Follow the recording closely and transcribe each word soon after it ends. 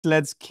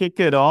Let's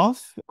kick it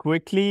off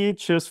quickly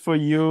just for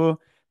you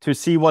to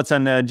see what's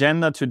on the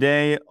agenda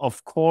today.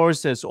 Of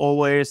course, as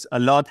always, a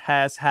lot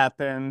has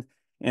happened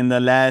in the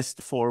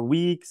last 4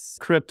 weeks.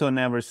 Crypto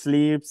never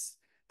sleeps.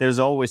 There's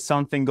always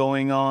something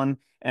going on.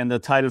 And the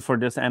title for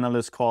this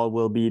analyst call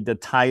will be "The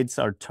Tides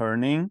Are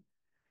Turning,"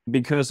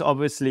 because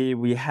obviously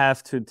we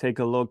have to take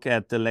a look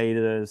at the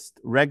latest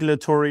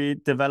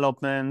regulatory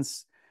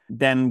developments.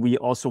 Then we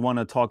also want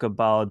to talk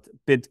about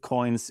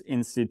Bitcoin's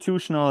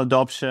institutional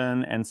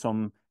adoption and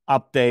some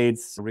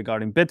updates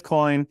regarding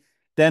Bitcoin.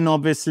 Then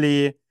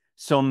obviously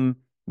some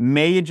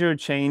major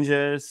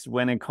changes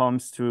when it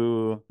comes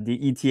to the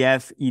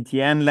ETF,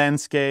 ETN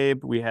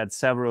landscape. We had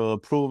several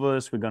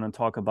approvals. We're going to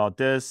talk about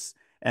this.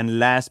 And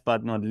last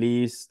but not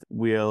least,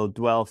 we'll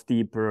delve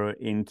deeper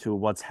into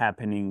what's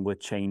happening with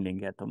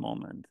Chainlink at the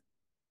moment.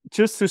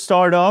 Just to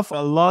start off,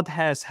 a lot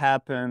has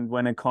happened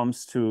when it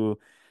comes to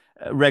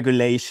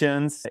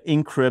regulations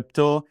in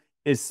crypto,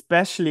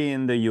 especially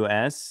in the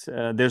US.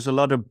 There's a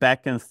lot of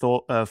back and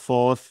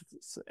forth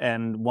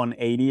and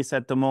 180s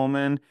at the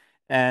moment.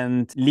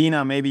 And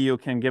Lina, maybe you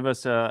can give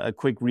us a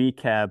quick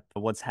recap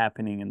of what's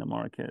happening in the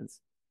markets.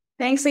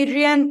 Thanks,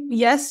 Adrian.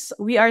 Yes,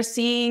 we are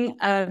seeing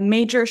a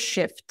major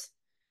shift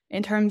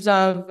in terms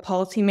of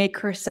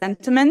policymaker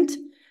sentiment,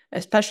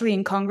 especially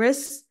in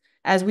Congress.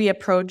 As we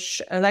approach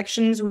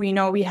elections, we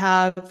know we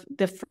have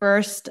the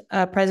first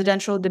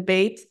presidential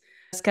debate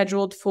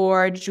scheduled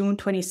for June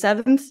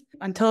 27th.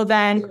 Until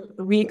then,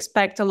 we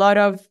expect a lot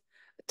of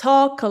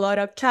talk, a lot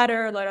of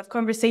chatter, a lot of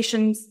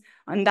conversations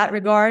on that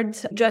regard,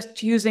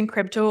 just using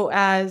crypto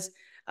as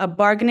a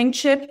bargaining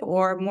chip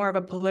or more of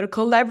a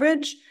political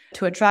leverage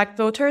to attract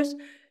voters.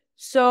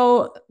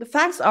 So the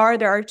facts are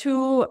there are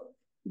two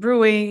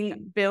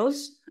brewing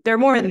bills. There are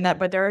more than that,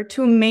 but there are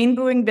two main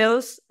brewing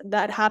bills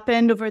that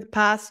happened over the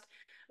past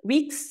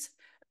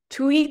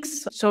 2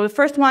 weeks. So the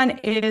first one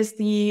is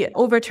the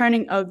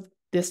overturning of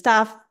the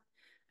staff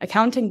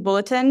accounting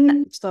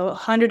bulletin, so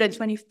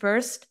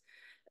 121st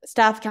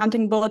staff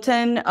accounting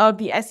bulletin of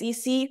the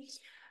SEC.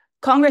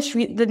 Congress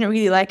didn't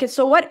really like it.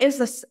 So what is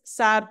the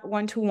SAB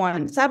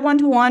 121? SAB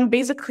 121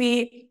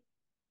 basically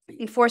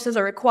enforces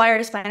or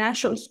requires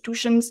financial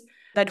institutions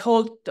that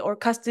hold or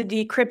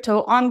custody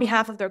crypto on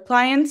behalf of their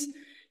clients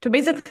to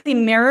basically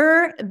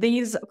mirror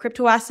these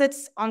crypto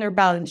assets on their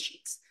balance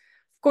sheets.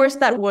 Of course,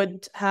 that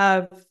would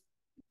have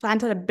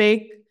planted a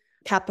big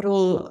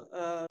capital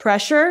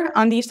pressure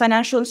on these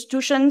financial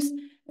institutions.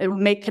 It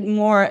would make it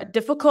more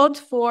difficult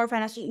for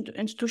financial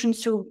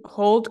institutions to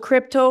hold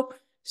crypto.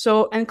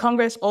 And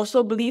Congress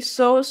also believes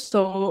so.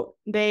 So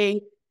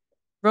they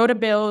wrote a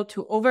bill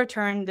to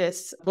overturn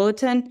this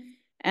bulletin,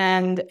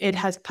 and it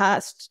has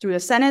passed through the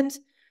Senate.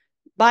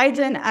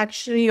 Biden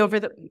actually, over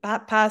the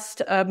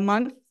past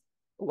month,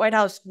 White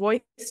House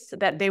voiced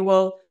that they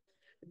will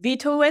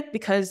veto it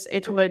because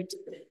it would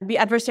be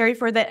adversary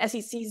for the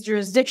SEC's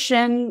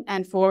jurisdiction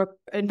and for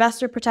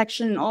investor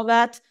protection and all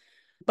that.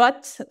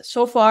 But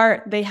so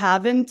far, they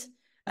haven't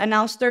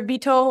announced their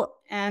veto,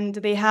 and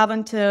they have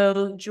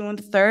until June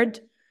 3rd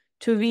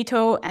to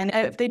veto. And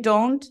if they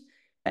don't,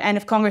 and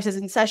if Congress is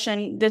in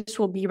session, this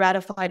will be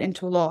ratified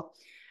into law.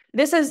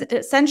 This is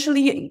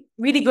essentially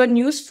really good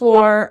news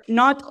for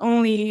not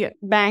only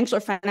banks or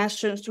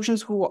financial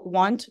institutions who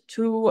want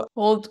to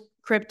hold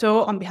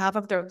crypto on behalf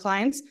of their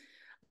clients,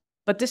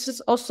 but this is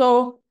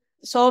also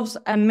solves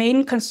a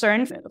main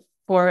concern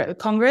for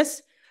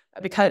Congress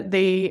because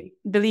they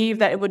believe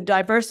that it would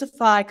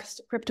diversify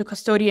crypto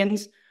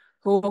custodians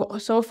who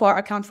so far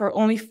account for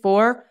only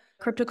 4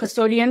 crypto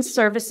custodians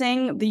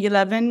servicing the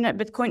 11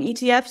 Bitcoin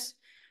ETFs.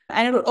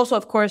 And it would also,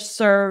 of course,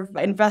 serve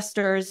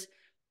investors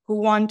who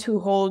want to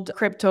hold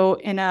crypto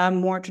in a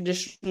more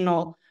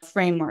traditional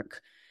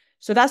framework.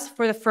 So that's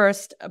for the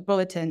first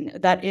bulletin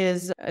that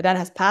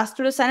has passed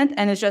through the Senate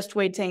and is just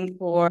waiting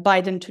for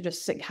Biden to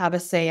just have a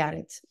say at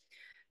it.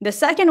 The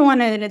second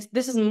one, and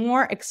this is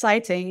more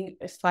exciting,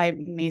 if I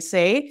may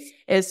say,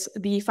 is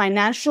the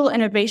Financial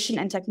Innovation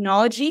and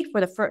Technology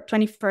for the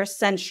 21st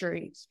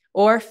Century,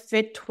 or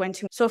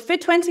FIT21. So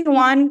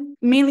FIT21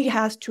 mainly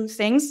has 2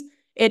 things.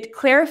 It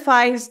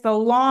clarifies the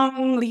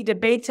longly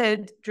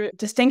debated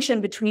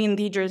distinction between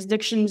the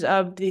jurisdictions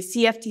of the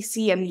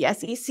CFTC and the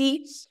SEC.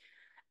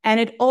 And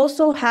it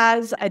also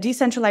has a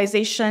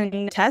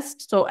decentralization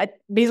test, so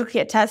basically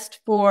a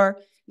test for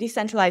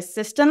decentralized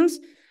systems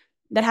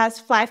that has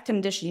 5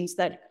 conditions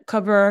that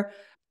cover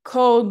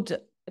code.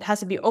 It has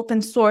to be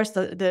open source.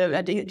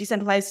 The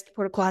decentralized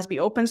protocol has to be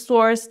open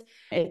sourced.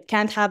 It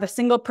can't have a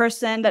single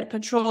person that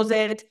controls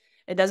it.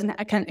 It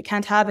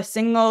can't have a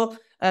single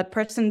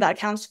person that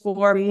accounts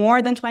for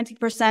more than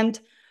 20%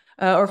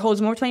 or holds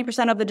more than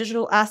 20% of the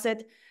digital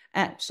asset.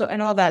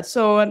 And all that.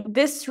 So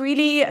this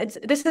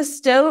is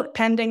still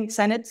pending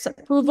Senate's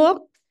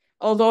approval,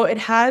 although it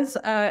has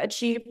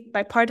achieved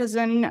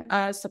bipartisan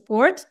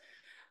support,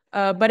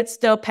 but it's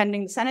still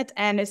pending the Senate,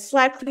 and it's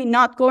likely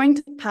not going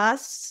to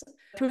pass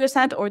through the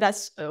Senate,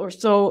 or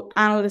so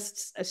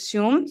analysts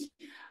assume.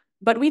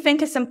 But we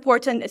think it's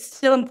important. It's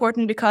still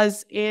important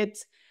because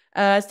it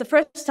It's the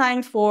first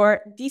time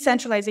for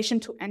decentralization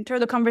to enter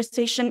the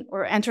conversation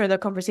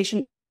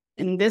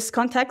in this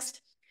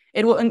context.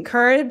 It will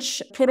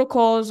encourage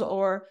protocols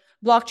or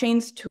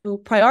blockchains to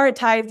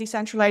prioritize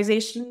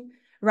decentralization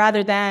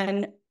rather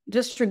than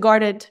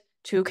disregard it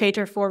to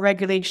cater for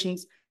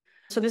regulations.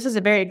 So this is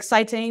a very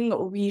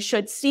exciting. We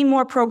should see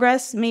more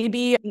progress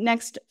maybe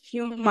next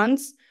few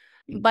months,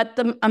 but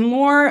a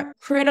more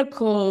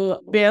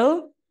critical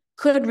bill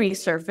could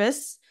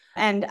resurface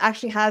and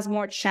actually has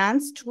more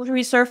chance to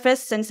resurface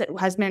since it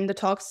has been in the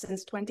talks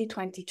since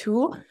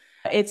 2022.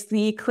 It's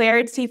the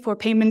Clarity for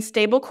Payment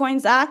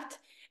Stablecoins Act.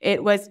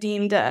 It was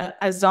deemed a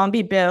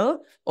zombie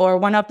bill or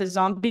one of the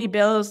zombie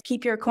bills,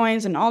 keep your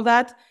coins and all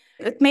that.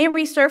 It may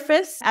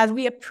resurface as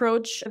we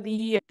approach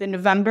the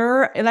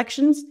November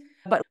elections,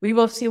 but we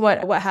will see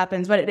what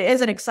happens. But it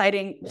is an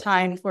exciting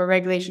time for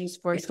regulations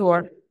for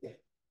Thor.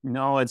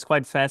 No, it's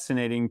quite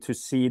fascinating to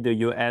see the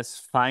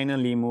US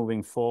finally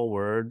moving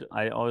forward.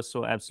 I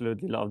also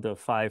absolutely love the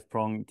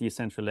 5-pronged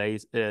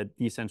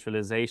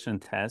decentralization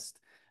test,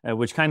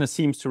 which kind of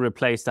seems to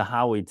replace the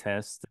Howey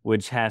test,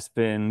 which has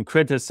been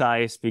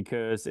criticized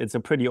because it's a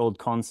pretty old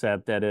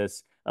concept that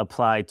is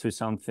applied to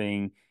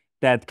something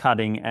that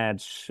cutting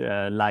edge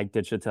like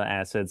digital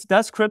assets.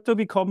 Does crypto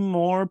become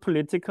more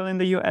political in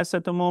the US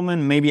at the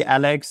moment? Maybe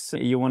Alex,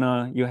 you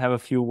have a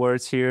few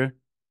words here?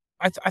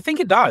 I think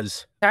it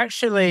does.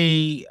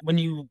 Actually, when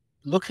you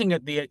looking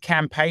at the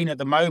campaign at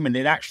the moment,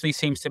 it actually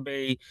seems to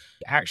be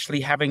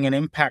actually having an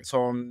impact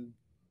on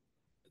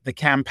the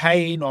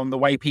campaign, on the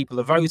way people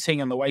are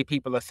voting and the way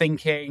people are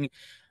thinking.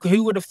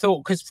 Who would have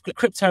thought? Because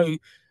crypto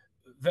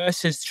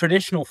versus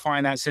traditional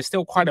finance is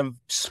still quite a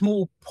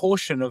small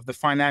portion of the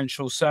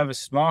financial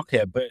service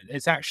market, but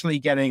it's actually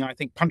getting, I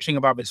think, punching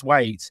above its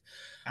weight.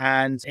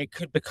 And it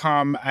could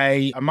become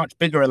a much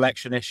bigger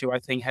election issue, I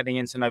think, heading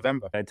into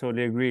November. I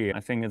totally agree. I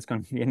think it's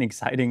going to be an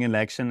exciting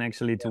election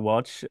actually to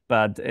watch,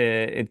 but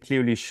it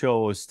clearly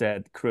shows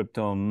that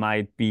crypto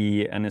might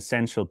be an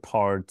essential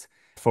part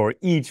for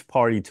each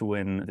party to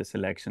win this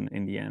election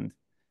in the end.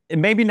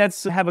 Maybe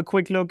let's have a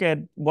quick look at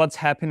what's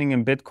happening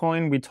in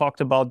Bitcoin. We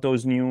talked about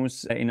those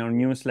news in our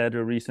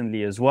newsletter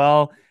recently as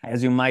well.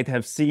 As you might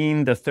have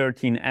seen, the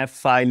 13F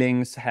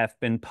filings have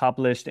been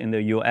published in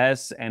the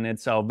US, and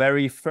it's our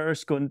very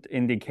first good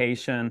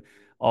indication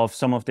of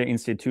some of the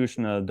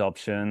institutional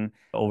adoption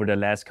over the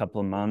last couple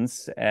of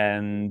months.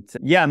 And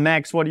yeah,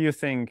 Max, what do you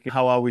think?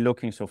 How are we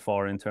looking so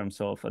far in terms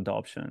of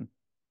adoption?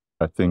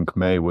 I think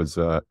May was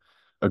a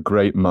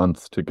great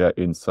month to get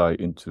insight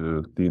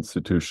into the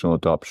institutional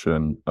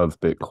adoption of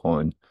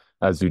Bitcoin.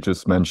 As you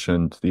just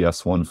mentioned, the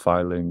S1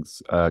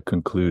 filings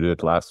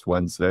concluded last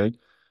Wednesday,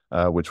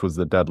 which was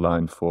the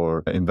deadline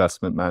for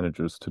investment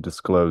managers to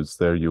disclose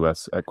their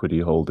US equity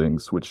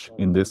holdings, which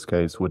in this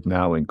case would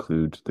now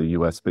include the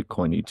US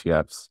Bitcoin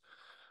ETFs.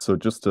 So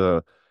just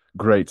a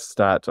great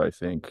stat, I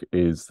think,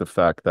 is the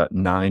fact that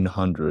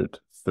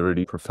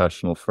 930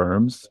 professional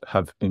firms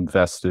have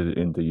invested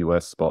in the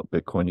US spot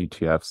Bitcoin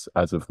ETFs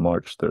as of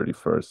March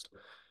 31st,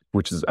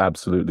 which is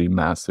absolutely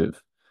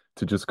massive.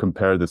 To just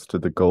compare this to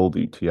the gold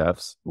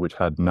ETFs, which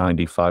had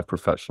 95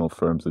 professional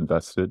firms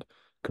invested,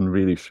 can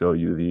really show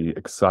you the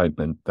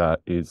excitement that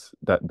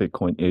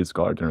Bitcoin is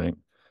garnering.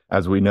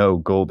 As we know,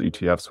 gold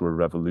ETFs were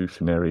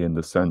revolutionary in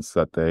the sense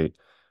that they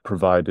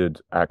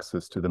provided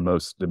access to the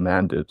most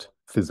demanded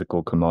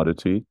physical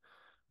commodity,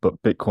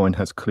 but Bitcoin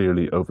has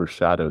clearly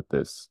overshadowed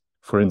this.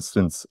 For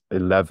instance,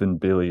 11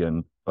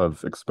 billion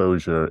of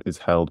exposure is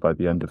held by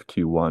the end of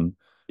Q1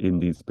 in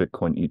these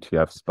Bitcoin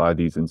ETFs by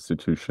these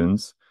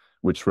institutions,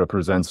 which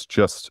represents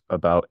just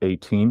about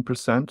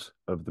 18%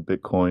 of the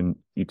Bitcoin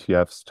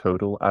ETF's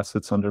total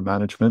assets under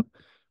management,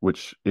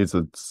 which is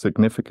a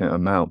significant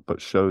amount,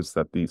 but shows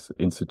that these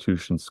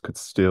institutions could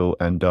still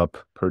end up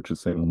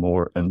purchasing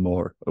more and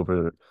more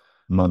over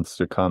months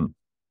to come.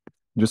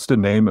 Just to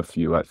name a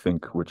few, I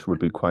think, which would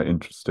be quite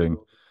interesting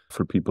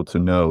for people to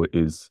know,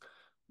 is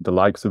the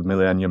likes of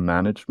Millennium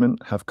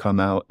Management have come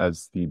out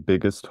as the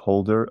biggest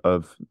holder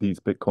of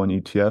these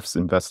Bitcoin ETFs,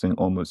 investing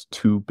almost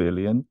 2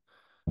 billion,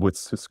 with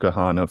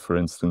Susquehanna, for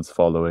instance,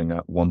 following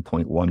at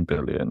 1.1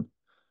 billion.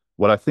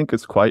 What I think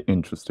is quite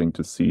interesting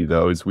to see,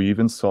 though, is we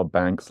even saw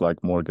banks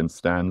like Morgan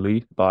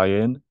Stanley buy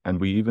in, and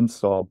we even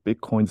saw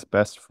Bitcoin's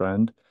best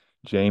friend,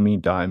 Jamie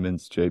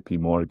Dimon's JP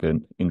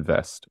Morgan,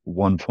 invest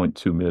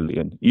 1.2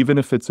 million. Even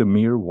if it's a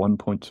mere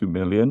 1.2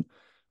 million,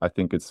 I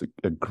think it's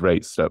a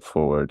great step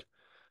forward.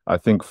 I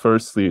think,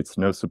 firstly, it's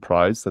no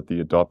surprise that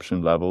the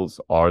adoption levels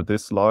are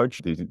this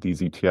large.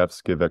 These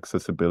ETFs give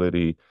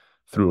accessibility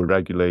through a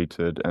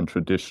regulated and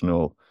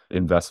traditional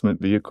investment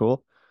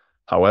vehicle.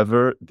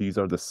 However, these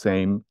are the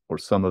same, or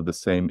some of the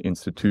same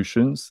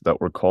institutions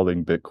that were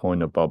calling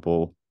Bitcoin a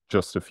bubble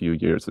just a few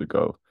years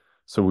ago.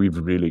 So we've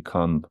really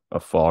come a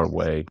far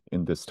way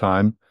in this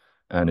time.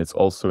 And it's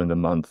also in the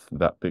month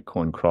that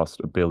Bitcoin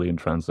crossed 1 billion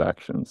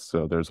transactions.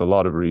 So there's a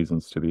lot of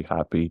reasons to be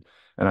happy.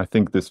 And I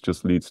think this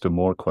just leads to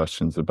more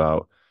questions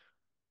about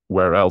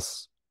where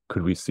else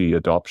could we see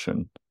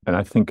adoption. And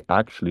I think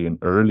actually in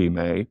early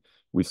May,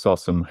 we saw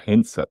some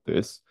hints at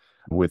this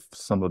with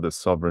some of the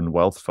sovereign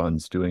wealth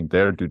funds doing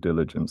their due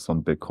diligence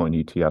on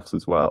Bitcoin ETFs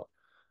as well.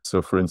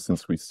 So, for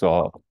instance, we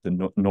saw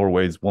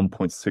Norway's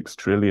 1.6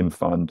 trillion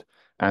fund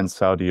and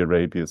Saudi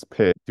Arabia's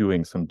PIT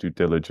doing some due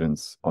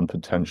diligence on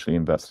potentially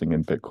investing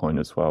in Bitcoin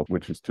as well,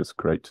 which is just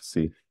great to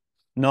see.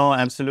 No,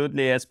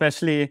 absolutely.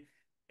 Especially,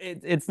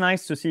 it's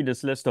nice to see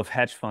this list of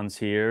hedge funds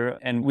here.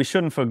 And we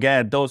shouldn't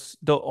forget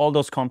all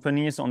those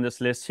companies on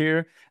this list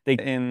here, they're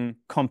in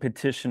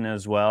competition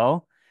as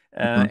well.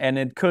 And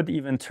it could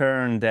even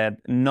turn that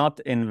not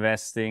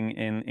investing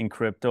in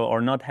crypto or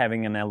not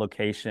having an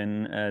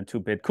allocation to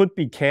Bit could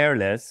be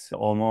careless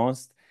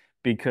almost,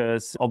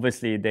 because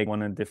obviously they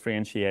want to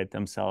differentiate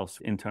themselves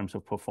in terms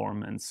of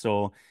performance.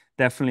 So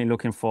definitely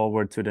looking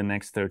forward to the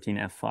next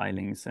 13F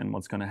filings and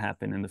what's going to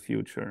happen in the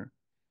future.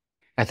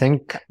 I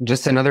think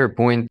just another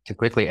point to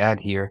quickly add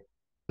here,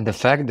 the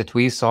fact that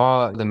we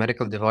saw the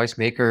medical device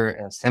maker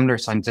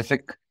Semler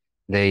Scientific,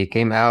 they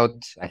came out,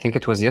 I think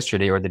it was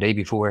yesterday or the day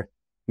before,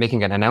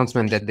 making an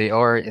announcement that they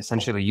are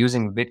essentially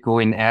using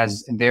Bitcoin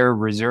as their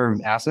reserve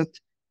asset.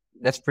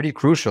 That's pretty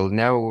crucial.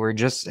 Now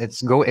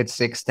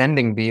it's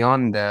extending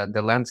beyond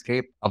the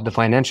landscape of the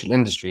financial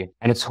industry.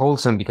 And it's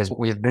wholesome because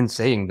we've been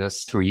saying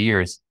this for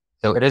years.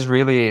 So it is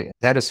really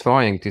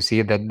satisfying to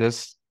see that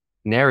this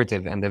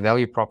narrative and the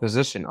value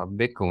proposition of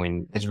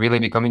Bitcoin is really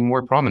becoming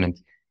more prominent.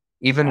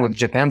 Even with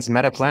Japan's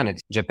MetaPlanet.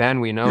 Japan,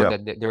 we know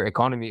that their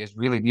economy is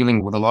really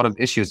dealing with a lot of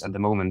issues at the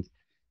moment.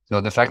 So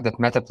the fact that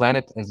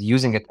MetaPlanet is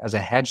using it as a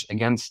hedge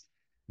against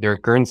their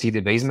currency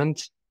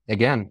debasement,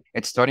 again,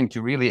 it's starting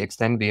to really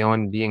extend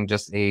beyond being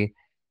just a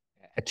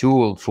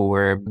tool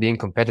for being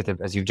competitive,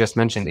 as you just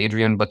mentioned,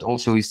 Adrian, but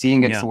also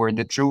seeing it for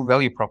the true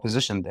value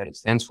proposition that it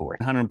stands for.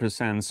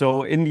 100%.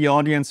 So in the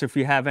audience, if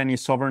you have any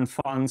sovereign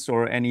funds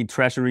or any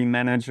treasury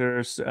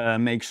managers,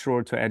 make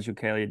sure to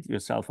educate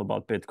yourself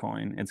about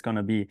Bitcoin. It's going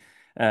to be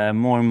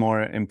more and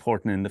more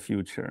important in the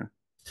future.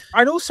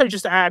 I'd also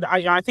just add,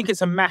 I think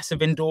it's a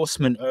massive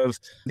endorsement of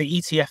the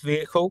ETF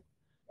vehicle.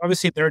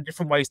 Obviously, there are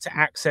different ways to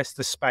access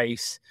the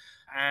space.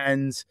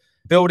 And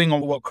building on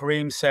what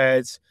Kareem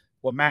said,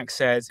 what Max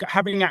said,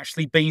 having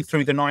actually been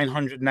through the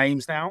 900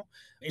 names now,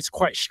 it's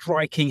quite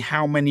striking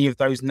how many of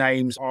those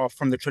names are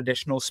from the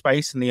traditional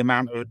space and the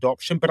amount of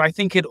adoption. But I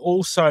think it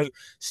also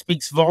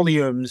speaks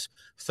volumes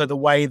for the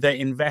way that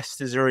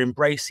investors are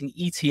embracing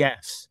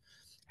ETFs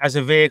as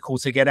a vehicle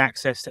to get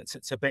access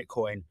to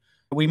Bitcoin.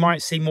 We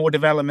might see more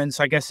developments,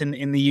 I guess,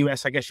 in the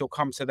US. I guess you'll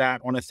come to that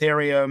on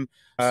Ethereum.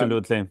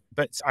 Absolutely.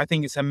 But I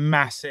think it's a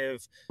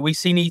massive... We've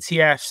seen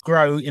ETFs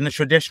grow in the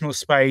traditional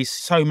space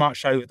so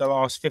much over the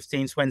last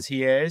 15, 20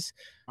 years.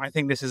 I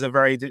think this is a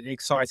very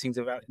exciting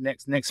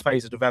next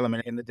phase of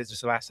development in the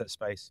digital asset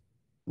space.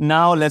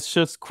 Now, let's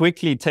just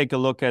quickly take a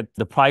look at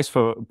the price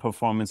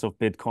performance of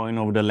Bitcoin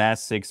over the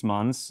last 6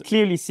 months.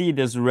 Clearly see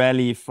this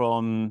rally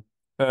from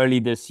early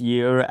this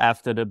year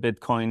after the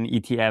Bitcoin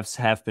ETFs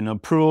have been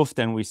approved,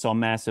 and we saw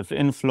massive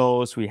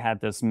inflows. We had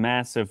this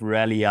massive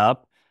rally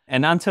up.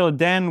 And until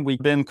then, we've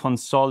been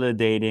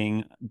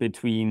consolidating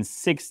between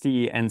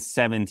 60 and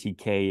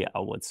 70K, I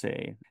would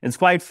say. It's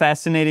quite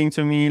fascinating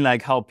to me,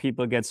 like how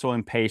people get so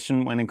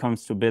impatient when it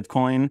comes to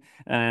Bitcoin.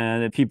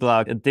 People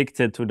are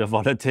addicted to the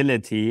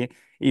volatility,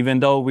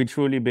 even though we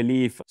truly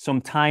believe some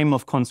time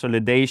of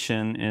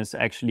consolidation is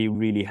actually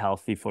really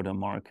healthy for the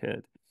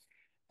market.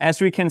 As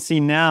we can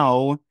see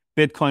now,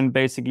 Bitcoin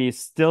basically is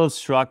still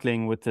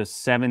struggling with the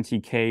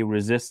 70K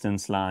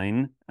resistance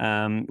line.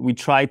 We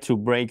tried to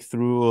break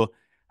through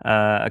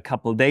a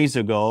couple days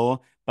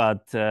ago,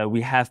 but we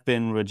have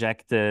been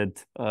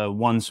rejected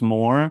once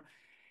more.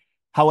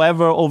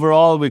 However,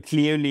 overall, we're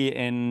clearly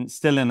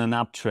still in an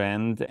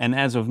uptrend. And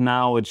as of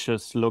now, it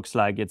just looks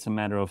like it's a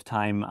matter of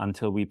time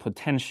until we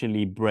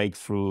potentially break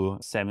through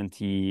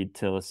 70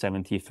 till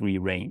 73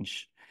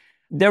 range.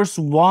 There's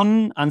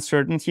one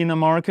uncertainty in the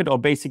market, or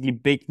basically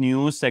big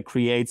news that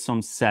creates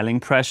some selling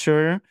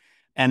pressure.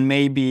 And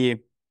maybe,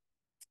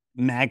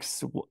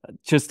 Max,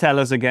 just tell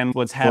us again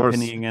what's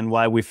happening and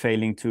why we're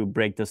failing to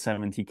break the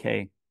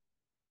 70K.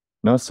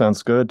 No,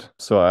 sounds good.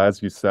 So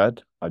as you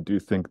said, I do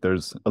think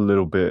there's a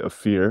little bit of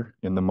fear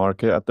in the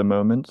market at the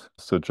moment.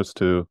 So just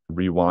to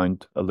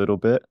rewind a little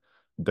bit,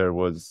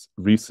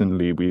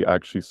 recently we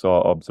actually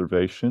saw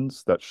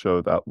observations that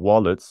show that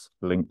wallets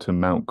linked to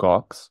Mt.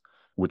 Gox,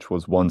 which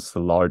was once the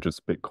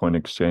largest Bitcoin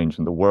exchange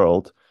in the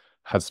world,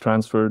 has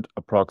transferred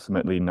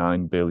approximately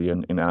 9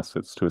 billion in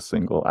assets to a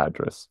single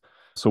address.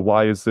 So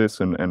why is this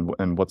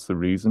and what's the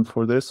reason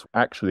for this?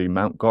 Actually,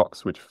 Mt.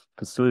 Gox, which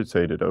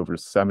facilitated over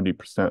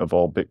 70% of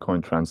all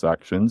Bitcoin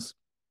transactions,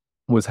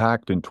 was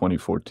hacked in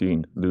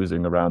 2014,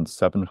 losing around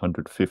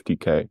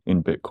 750K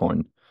in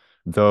Bitcoin,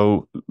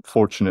 though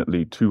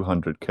fortunately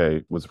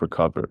 200K was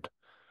recovered.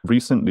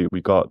 Recently,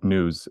 we got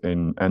news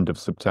in end of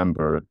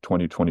September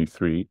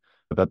 2023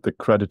 that the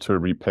creditor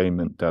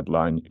repayment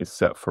deadline is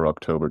set for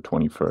October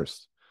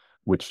 21st,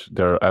 which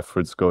there are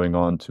efforts going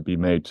on to be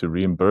made to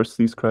reimburse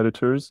these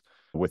creditors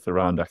with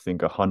around, I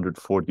think,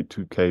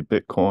 142K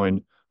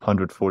Bitcoin,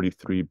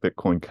 143K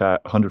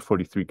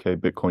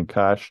Bitcoin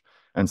Cash,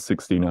 and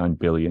 69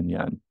 billion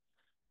yen.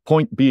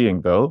 Point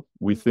being, though,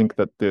 we think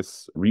that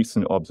this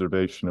recent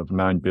observation of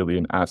 9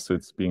 billion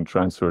assets being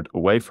transferred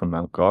away from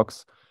Mt.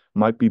 Gox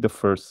might be the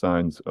first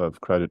signs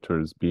of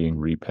creditors being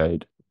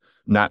repaid.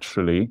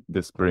 Naturally,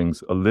 this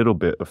brings a little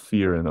bit of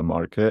fear in the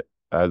market,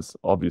 as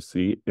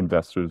obviously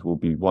investors will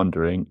be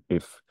wondering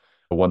if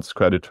once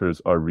creditors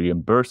are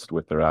reimbursed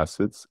with their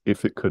assets,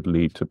 if it could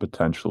lead to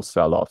potential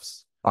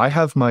sell-offs. I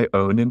have my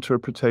own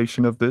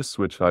interpretation of this,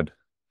 which I'd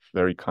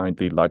very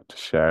kindly like to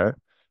share.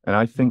 And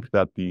I think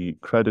that the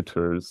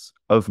creditors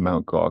of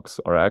Mt. Gox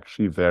are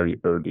actually very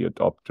early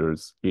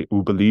adopters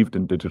who believed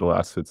in digital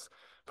assets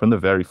from the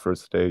very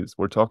first days.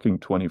 We're talking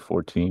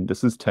 2014.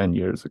 This is 10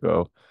 years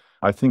ago.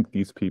 I think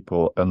these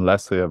people,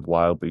 unless they have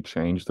wildly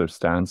changed their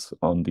stance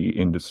on the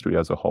industry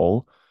as a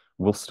whole,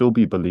 will still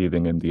be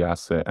believing in the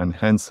asset. And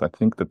hence, I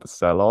think that the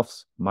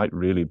sell-offs might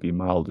really be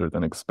milder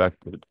than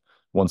expected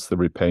once the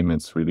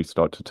repayments really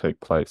start to take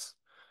place.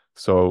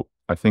 So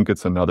I think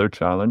it's another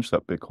challenge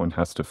that Bitcoin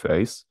has to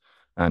face.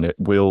 And it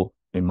will,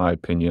 in my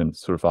opinion,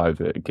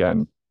 survive it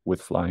again with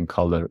flying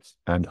colors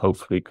and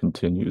hopefully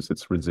continues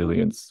its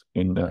resilience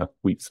in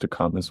weeks to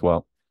come as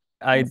well.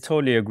 I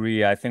totally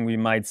agree. I think we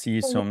might see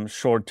some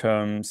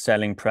short-term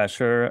selling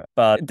pressure,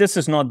 but this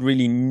is not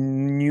really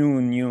new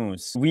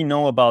news. We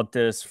know about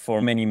this for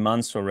many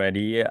months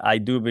already. I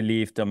do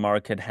believe the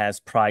market has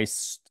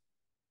priced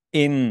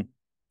in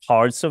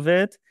parts of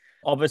it.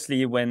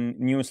 Obviously, when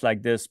news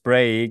like this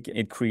break,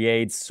 it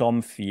creates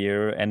some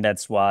fear, and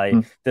that's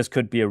why this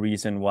could be a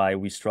reason why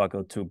we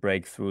struggle to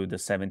break through the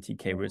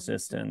 70K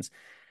resistance.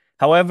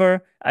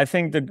 However, I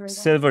think the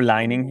silver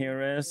lining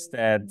here is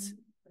that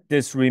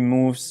this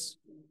removes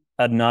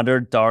another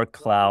dark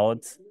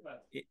cloud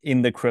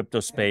in the crypto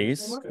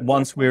space.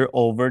 Once we're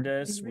over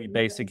this, we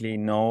basically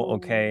know,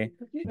 okay,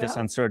 this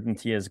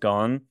uncertainty is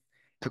gone.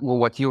 Well,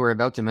 what you were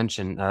about to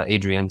mention,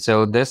 Adrian.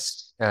 So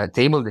this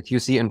table that you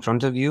see in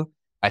front of you,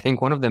 I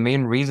think one of the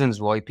main reasons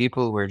why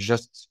people were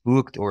just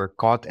spooked or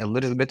caught a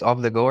little bit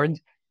off the guard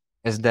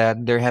is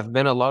that there have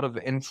been a lot of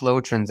inflow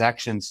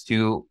transactions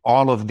to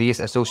all of these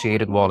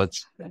associated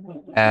wallets.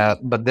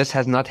 But this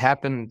has not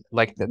happened,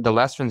 like the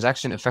last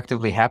transaction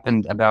effectively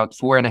happened about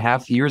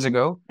 4.5 years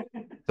ago.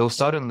 So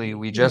suddenly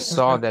we just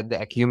saw that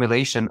the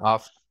accumulation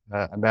of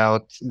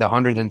about the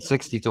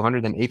 160 to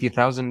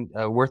 180,000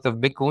 worth of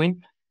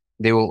Bitcoin,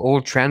 they will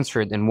all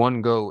transferred in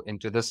one go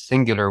into this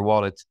singular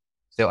wallet.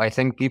 So I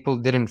think people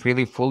didn't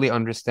really fully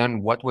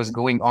understand what was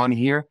going on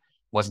here.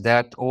 Was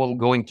that all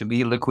going to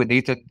be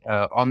liquidated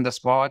on the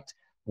spot?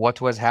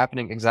 What was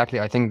happening exactly?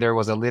 I think there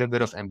was a little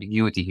bit of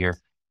ambiguity here.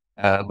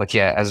 But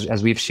yeah,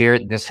 as we've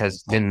shared, this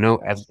has been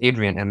as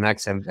Adrian and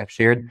Max have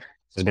shared,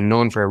 has been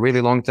known for a really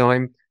long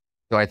time.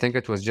 So I think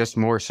it was just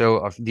more so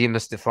of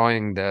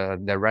demystifying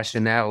the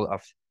rationale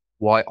of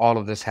why all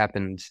of this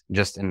happened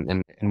just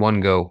in one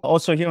go.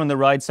 Also here on the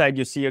right side,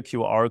 you see a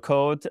QR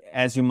code.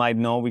 As you might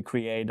know, we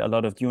create a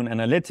lot of Dune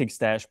Analytics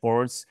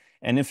dashboards.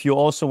 And if you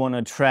also want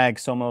to track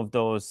some of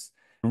those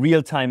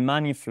real-time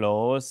money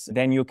flows,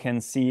 then you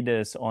can see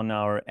this on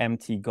our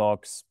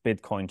MTGOX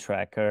Bitcoin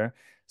tracker.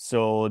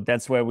 So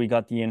that's where we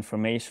got the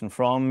information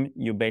from.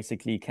 You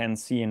basically can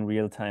see in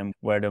real time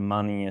where the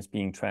money is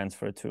being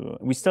transferred to.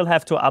 We still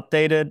have to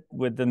update it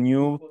with the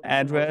new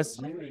address,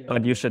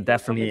 but you should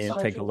definitely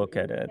take a look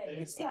at it.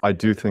 I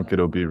do think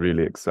it'll be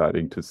really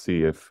exciting to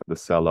see if the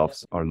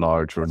sell-offs are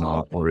large or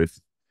not, or if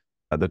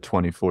the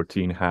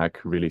 2014 hack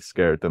really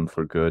scared them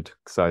for good.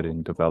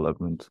 Exciting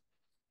development.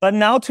 But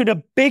now to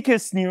the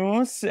biggest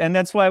news, and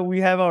that's why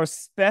we have our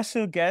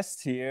special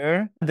guest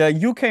here. The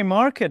UK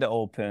market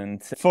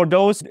opened. For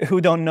those who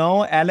don't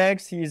know,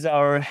 Alex, he's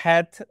our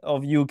head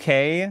of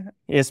UK.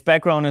 His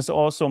background is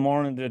also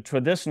more on the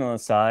traditional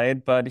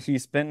side, but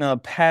he's been a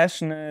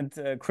passionate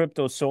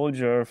crypto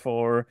soldier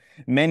for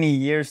many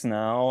years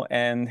now,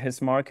 and his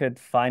market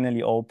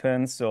finally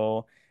opened.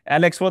 So,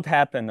 Alex, what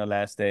happened the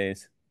last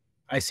days?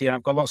 I see.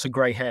 I've got lots of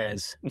grey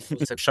hairs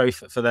to show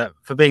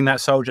for being that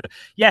soldier.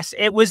 Yes,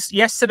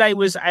 yesterday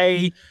was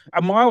a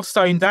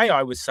milestone day,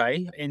 I would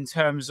say, in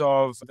terms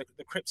of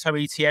the crypto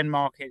ETN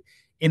market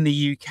in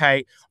the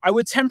UK. I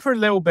would temper a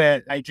little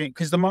bit, Adrian,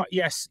 because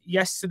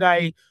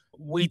yesterday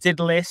we did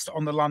list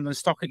on the London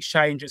Stock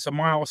Exchange. It's a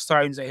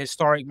milestone, it's a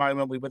historic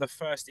moment. We were the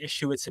first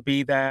issuer to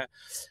be there.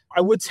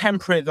 I would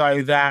temper it,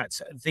 though,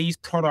 that these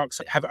products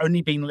have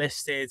only been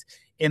listed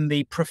in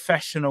the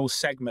professional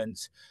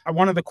segment.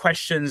 One of the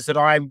questions that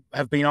I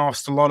have been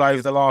asked a lot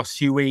over the last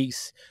few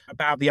weeks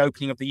about the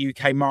opening of the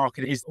UK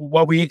market is,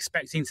 were we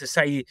expecting to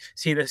see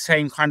the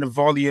same kind of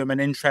volume and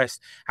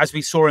interest as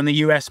we saw in the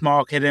US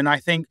market? And I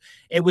think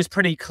it was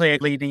pretty clear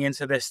leading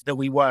into this that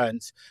we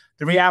weren't.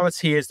 The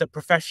reality is that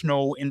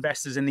professional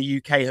investors in the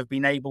UK have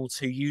been able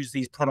to use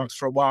these products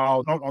for a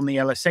while, not on the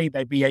LSE,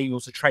 they'd be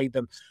able to trade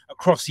them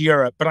across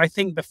Europe. But I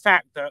think the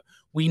fact that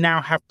we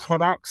now have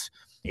products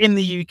in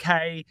the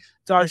UK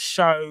does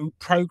show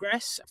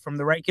progress from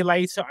the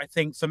regulator. I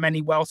think for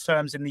many wealth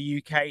firms in the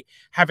UK,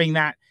 having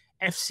that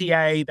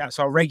FCA, that's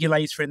our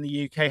regulator in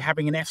the UK,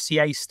 having an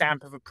FCA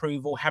stamp of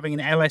approval, having an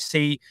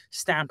LSE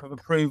stamp of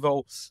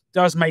approval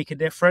does make a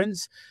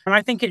difference. And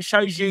I think it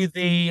shows you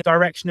the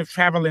direction of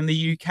travel in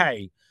the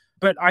UK.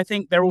 But I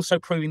think they're also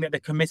proving that they're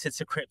committed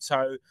to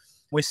crypto.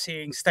 We're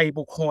seeing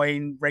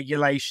stablecoin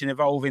regulation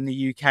evolve in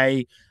the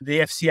UK.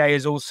 The FCA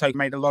has also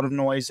made a lot of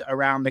noise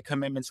around the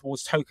commitment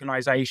towards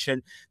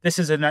tokenization. This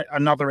is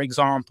another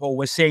example.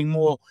 We're seeing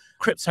more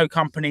crypto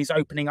companies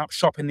opening up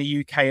shop in the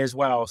UK as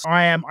well. So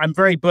I'm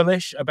very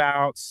bullish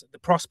about the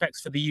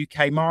prospects for the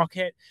UK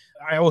market.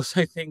 I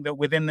also think that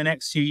within the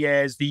next few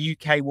years, the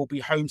UK will be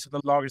home to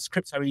the largest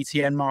crypto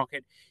ETN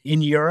market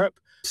in Europe.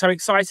 So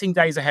exciting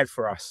days ahead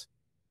for us.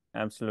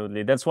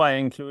 Absolutely. That's why I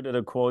included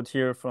a quote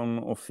here from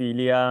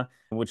Ophelia,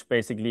 which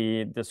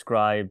basically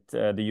described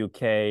the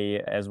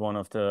UK as one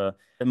of the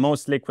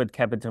most liquid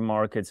capital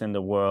markets in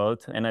the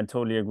world. And I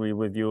totally agree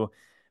with you.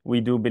 We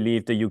do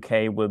believe the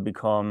UK will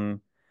become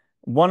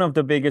one of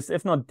the biggest,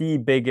 if not the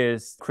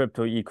biggest,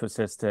 crypto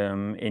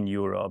ecosystem in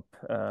Europe.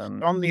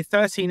 On the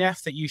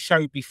 13F that you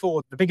showed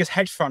before, the biggest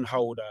hedge fund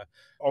holder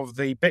of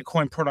the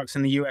Bitcoin products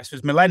in the US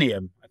was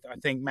Millennium. I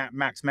think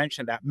Max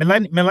mentioned that.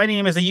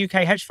 Millennium is a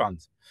UK hedge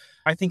fund.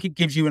 I think it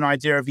gives you an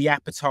idea of the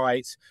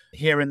appetite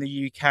here in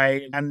the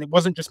UK. And it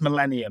wasn't just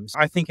Millennium.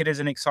 I think it is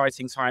an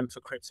exciting time for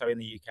crypto in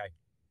the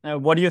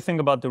UK. What do you think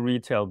about the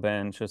retail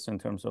ban, just in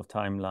terms of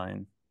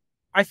timeline?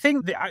 I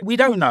think we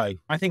don't know.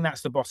 I think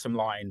that's the bottom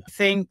line. I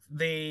think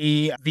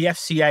the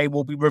FCA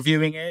will be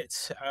reviewing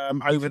it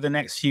over the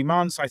next few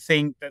months. I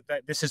think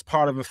that this is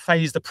part of a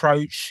phased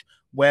approach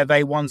where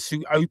they want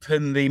to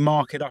open the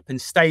market up in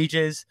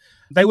stages.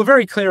 They were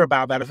very clear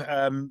about that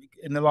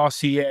in the last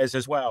few years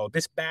as well.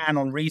 This ban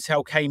on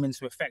retail came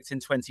into effect in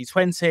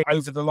 2020.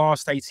 Over the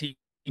last 18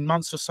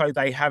 months or so,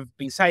 they have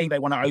been saying they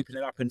want to open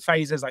it up in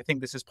phases. I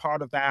think this is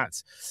part of that.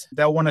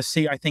 They'll want to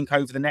see, I think,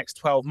 over the next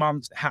 12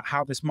 months,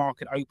 how this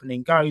market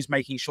opening goes,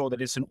 making sure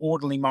that it's an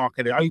orderly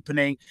market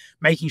opening,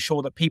 making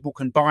sure that people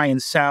can buy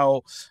and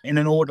sell in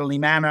an orderly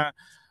manner.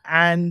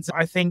 And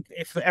I think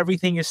if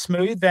everything is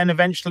smooth, then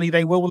eventually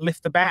they will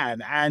lift the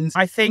ban. And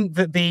I think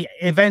that the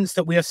events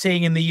that we are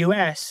seeing in the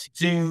US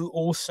do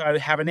also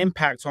have an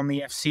impact on the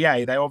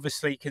FCA. They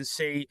obviously can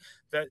see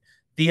that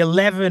the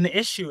 11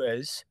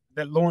 issuers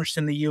that launched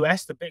in the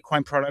US, the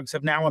Bitcoin products,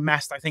 have now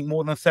amassed, I think,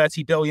 more than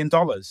 $30 billion.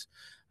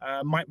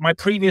 My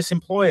previous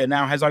employer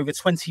now has over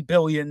 $20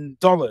 billion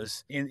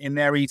in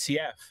their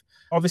ETF.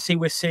 Obviously,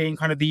 we're seeing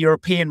kind of the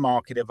European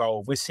market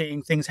evolve. We're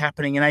seeing things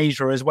happening in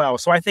Asia as well.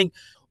 So I think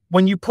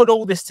when you put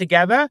all this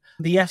together,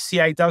 the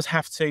FCA does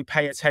have to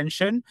pay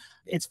attention.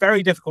 It's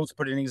very difficult to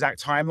put an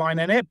exact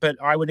timeline in it, but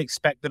I would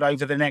expect that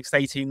over the next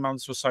 18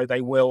 months or so,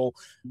 they will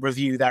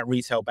review that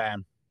retail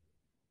ban.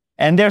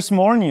 And there's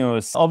more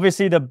news.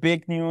 Obviously, the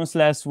big news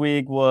last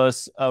week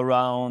was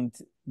around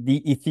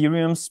the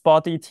Ethereum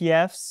spot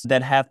ETFs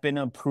that have been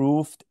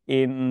approved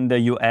in the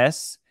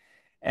US.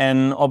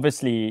 And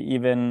obviously,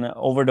 even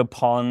over the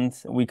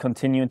pond, we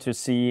continue to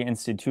see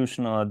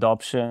institutional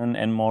adoption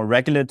and more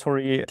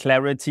regulatory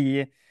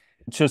clarity.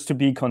 Just to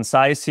be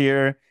concise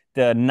here,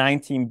 the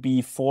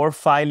 19B4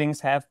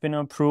 filings have been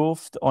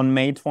approved on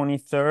May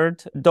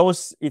 23rd.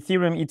 Those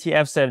Ethereum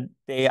ETFs that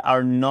they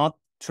are not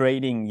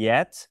trading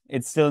yet,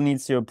 it still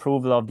needs the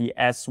approval of the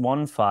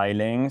S1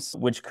 filings,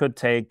 which could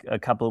take a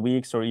couple of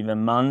weeks or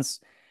even months.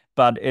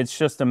 But it's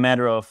just a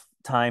matter of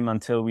time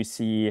until we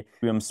see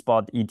Ethereum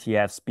spot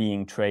ETFs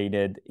being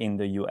traded in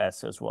the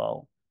US as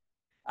well.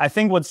 I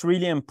think what's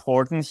really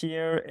important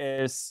here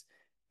is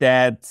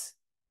that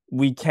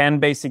we can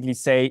basically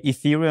say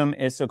Ethereum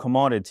is a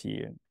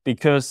commodity,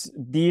 because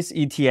these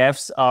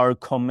ETFs are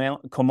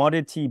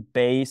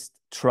commodity-based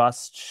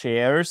trust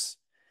shares,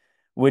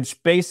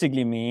 which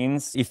basically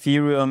means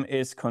Ethereum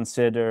is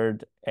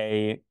considered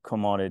a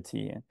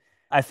commodity.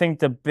 I think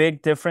the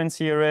big difference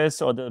here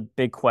is, or the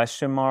big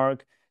question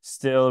mark,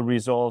 still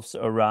resolves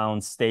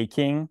around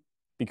staking,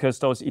 because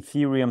those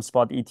Ethereum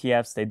spot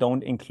ETFs, they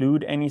don't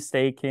include any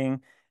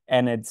staking.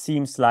 And it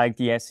seems like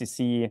the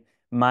SEC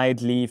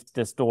might leave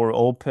this door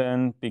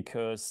open,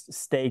 because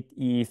staked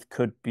ETH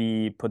could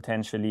be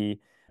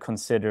potentially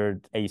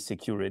considered a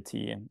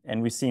security.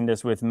 And we've seen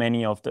this with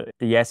many of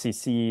the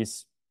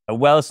SEC's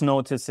Wells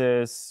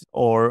notices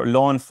or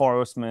law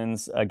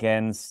enforcement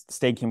against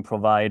staking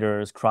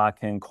providers,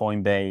 Kraken,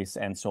 Coinbase,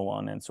 and so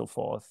on and so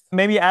forth.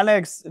 Maybe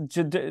Alex,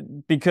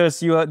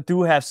 because you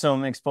do have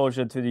some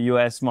exposure to the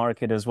US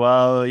market as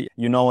well,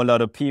 you know a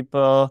lot of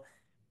people.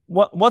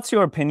 What's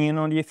your opinion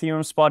on the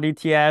Ethereum spot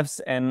ETFs,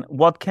 and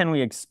what can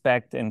we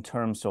expect in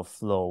terms of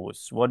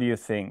flows? What do you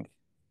think?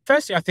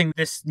 Firstly, I think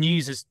this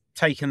news has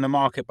taken the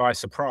market by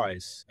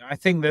surprise. I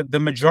think that the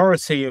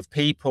majority of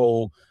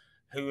people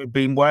who had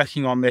been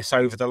working on this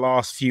over the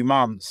last few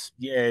months,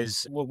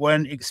 years,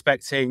 weren't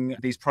expecting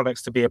these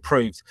products to be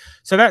approved.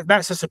 So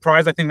that's a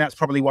surprise. I think that's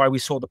probably why we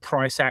saw the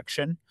price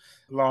action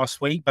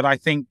last week. But I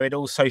think it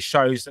also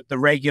shows that the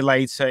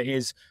regulator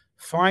is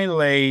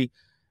finally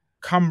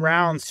come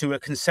round to a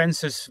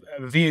consensus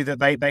view that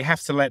they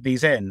have to let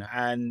these in.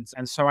 And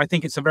so I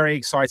think it's a very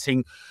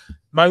exciting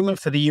moment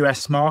for the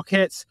US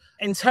market.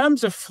 In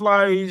terms of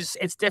flows,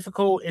 it's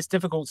difficult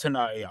to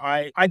know.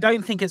 I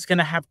don't think it's going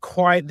to have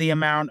quite the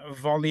amount of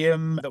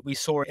volume that we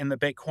saw in the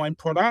Bitcoin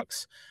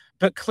products.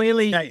 But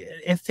clearly,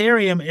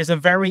 Ethereum is a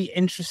very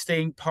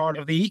interesting part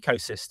of the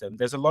ecosystem.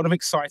 There's a lot of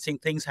exciting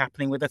things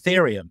happening with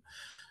Ethereum.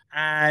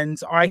 And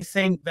I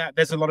think that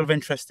there's a lot of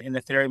interest in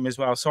Ethereum as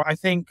well. So I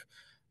think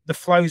the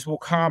flows will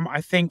come.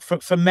 I think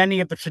for many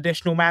of the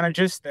traditional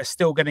managers, they're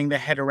still getting their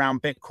head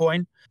around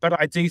Bitcoin. But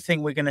I do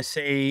think we're going to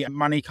see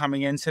money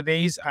coming into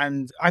these.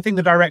 And I think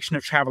the direction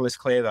of travel is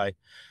clear, though.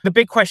 The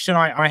big question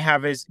I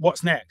have is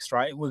what's next,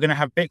 right? We're going to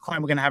have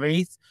Bitcoin, we're going to have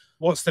ETH.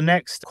 What's the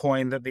next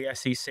coin that the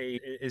SEC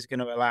is going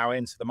to allow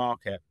into the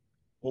market?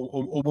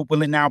 Or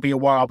will it now be a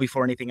while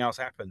before anything else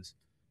happens?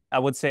 I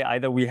would say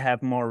either we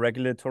have more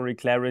regulatory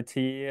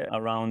clarity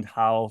around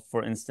how,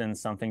 for instance,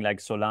 something like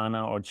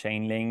Solana or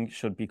Chainlink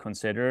should be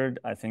considered.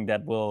 I think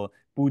that will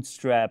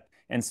bootstrap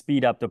and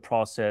speed up the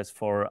process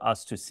for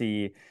us to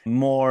see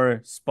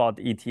more spot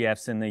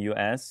ETFs in the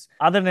US.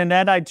 Other than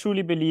that, I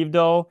truly believe,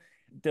 though,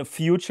 the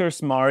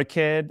futures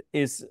market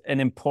is an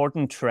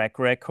important track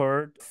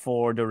record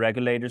for the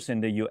regulators in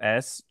the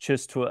US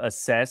just to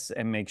assess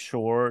and make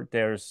sure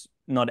there's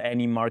not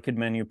any market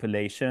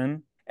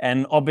manipulation.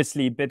 And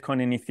obviously,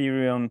 Bitcoin and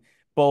Ethereum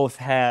both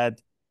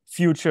had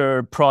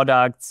future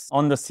products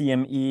on the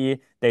CME.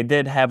 They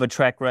did have a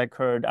track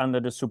record under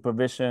the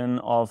supervision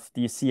of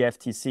the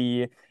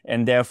CFTC,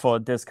 and therefore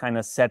this kind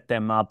of set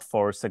them up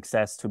for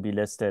success to be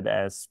listed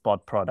as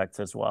spot products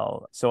as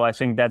well. So I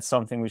think that's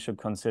something we should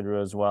consider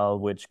as well,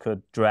 which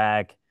could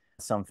drag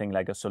something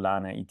like a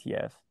Solana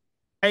ETF.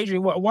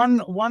 Adrian,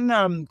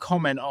 one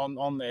comment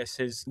on this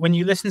is when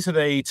you listen to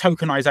the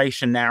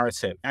tokenization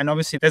narrative, and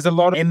obviously there's a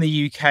lot in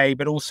the UK,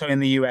 but also in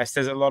the US,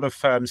 there's a lot of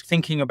firms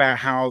thinking about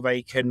how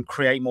they can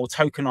create more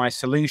tokenized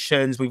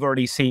solutions. We've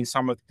already seen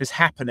some of this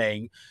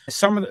happening.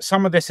 Some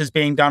of this is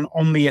being done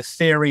on the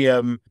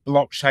Ethereum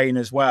blockchain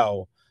as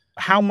well.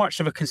 How much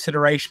of a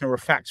consideration or a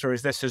factor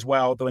is this as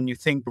well when you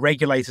think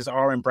regulators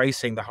are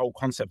embracing the whole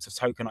concept of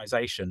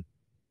tokenization?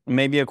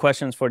 Maybe a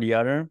question for the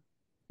other.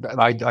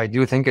 I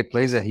do think it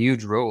plays a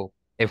huge role.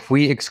 If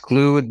we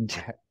exclude,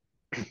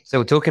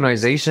 so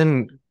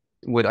tokenization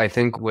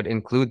would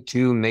include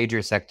two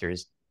major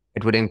sectors.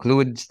 It would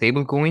include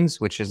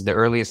stablecoins, which is the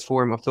earliest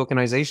form of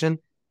tokenization,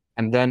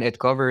 and then it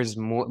covers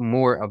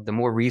more of the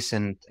more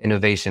recent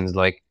innovations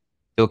like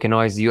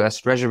tokenized US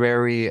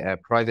Treasury,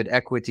 private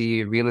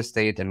equity, real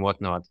estate, and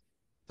whatnot.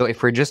 So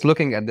if we're just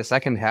looking at the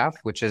second half,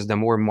 which is the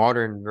more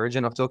modern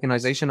version of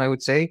tokenization, I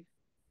would say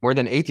more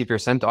than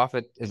 80% of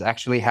it is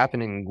actually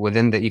happening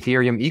within the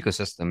Ethereum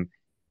ecosystem.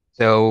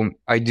 So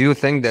I do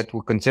think that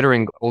we're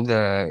considering all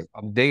the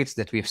updates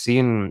that we've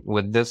seen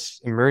with this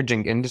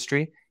emerging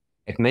industry,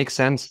 it makes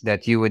sense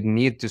that you would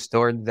need to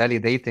start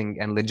validating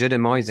and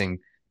legitimizing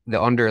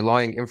the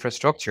underlying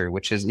infrastructure,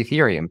 which is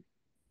Ethereum,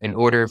 in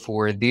order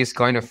for these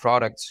kind of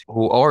products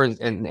who are,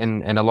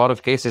 in a lot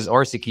of cases,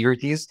 are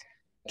securities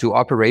to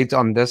operate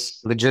on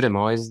this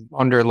legitimized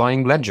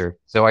underlying ledger.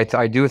 So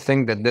I do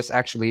think that this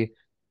actually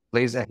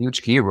plays a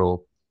huge key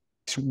role.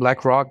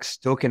 BlackRock's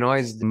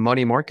tokenized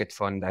money market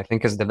fund, I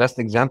think, is the best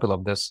example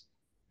of this.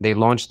 They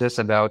launched this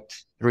about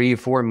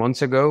 3-4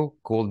 months ago,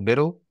 called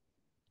Bitcoin.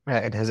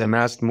 It has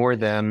amassed more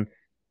than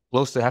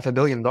close to $500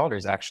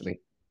 million, actually.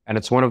 And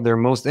it's one of their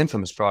most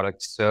infamous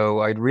products.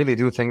 So I really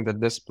do think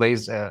that this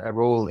plays a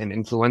role in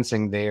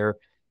influencing their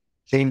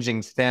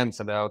changing stance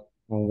about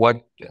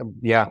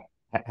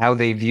how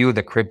they view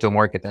the crypto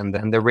market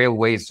and the real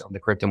ways of the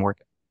crypto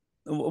market.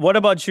 What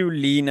about you,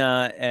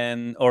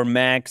 Lena or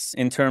Max,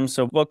 in terms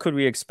of what could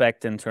we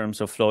expect in terms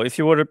of flow? If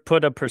you were to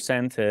put a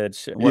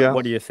percentage,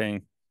 what do you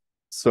think?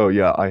 So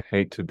I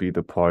hate to be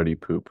the party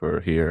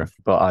pooper here,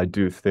 but I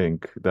do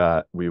think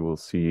that we will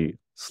see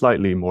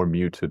slightly more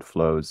muted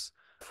flows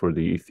for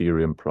the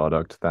Ethereum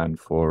product than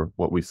for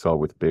what we saw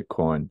with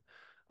Bitcoin.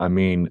 I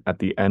mean, at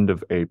the end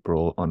of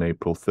April, on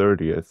April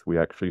 30th, we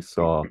actually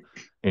saw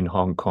in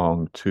Hong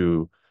Kong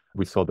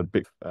we saw the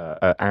big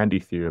and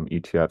Ethereum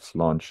ETFs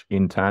launch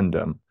in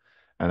tandem.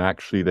 And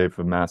actually, they've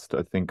amassed,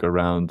 I think,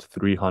 around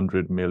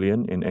 300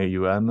 million in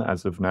AUM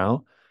as of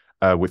now,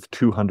 with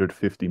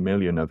 250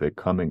 million of it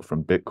coming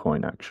from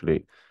Bitcoin,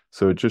 actually.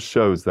 So it just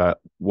shows that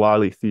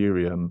while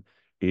Ethereum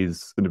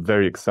is a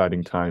very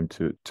exciting time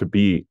to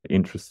be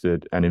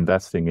interested and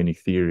investing in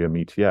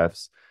Ethereum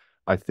ETFs,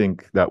 I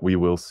think that we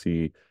will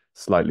see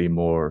slightly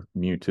more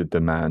muted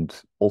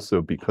demand also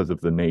because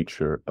of the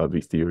nature of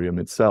Ethereum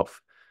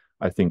itself.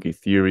 I think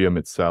Ethereum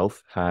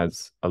itself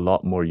has a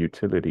lot more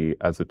utility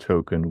as a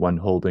token when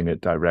holding it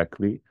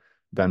directly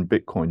than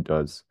Bitcoin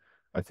does.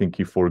 I think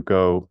you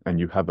forego and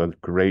you have a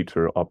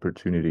greater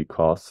opportunity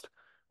cost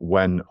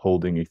when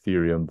holding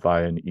Ethereum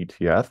via an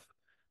ETF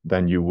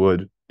than you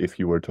would if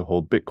you were to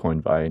hold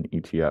Bitcoin via an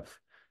ETF.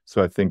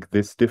 So I think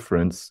this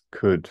difference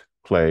could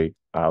play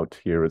out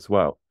here as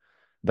well.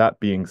 That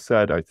being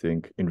said, I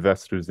think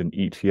investors in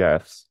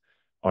ETFs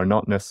are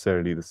not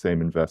necessarily the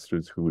same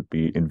investors who would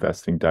be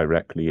investing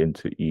directly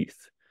into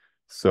ETH.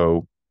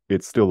 So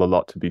it's still a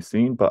lot to be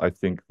seen, but I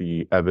think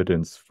the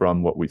evidence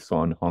from what we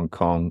saw in Hong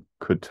Kong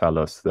could tell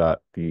us that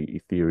the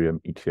Ethereum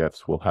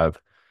ETFs will have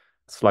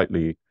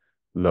slightly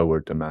lower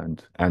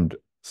demand, and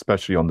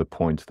especially on the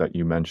point that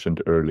you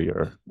mentioned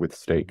earlier with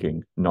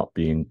staking not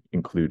being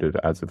included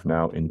as of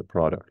now in the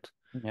product.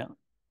 Yeah.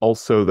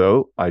 Also,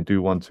 though, I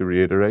do want to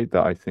reiterate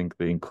that I think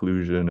the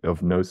inclusion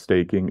of no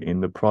staking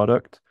in the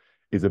product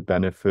is a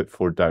benefit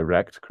for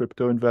direct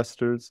crypto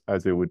investors,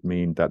 as it would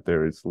mean that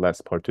there is less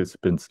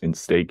participants in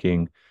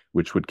staking,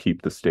 which would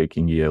keep the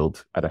staking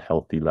yield at a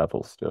healthy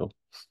level still.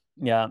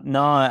 Yeah,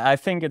 no, I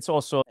think it's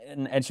also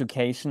an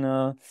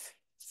educational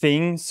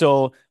thing.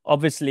 So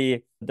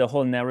obviously the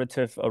whole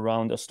narrative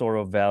around a store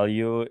of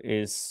value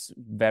is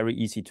very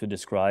easy to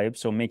describe.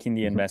 So making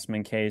the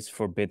investment case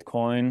for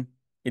Bitcoin,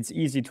 it's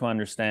easy to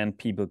understand,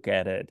 people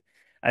get it.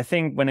 I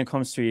think when it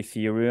comes to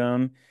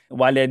Ethereum,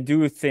 while I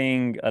do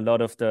think a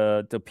lot of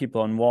the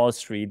people on Wall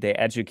Street, they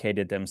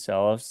educated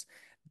themselves,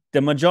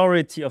 the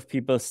majority of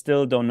people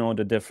still don't know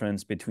the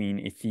difference between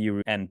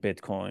Ethereum and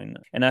Bitcoin.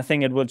 And I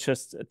think it will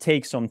just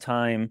take some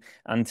time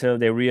until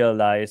they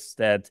realize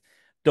that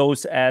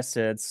those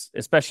assets,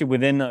 especially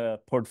within a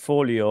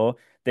portfolio,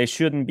 they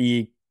shouldn't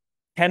be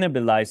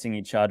cannibalizing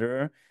each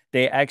other.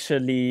 They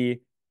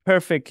actually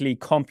perfectly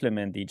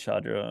complement each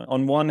other.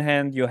 On one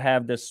hand, you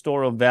have the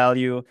store of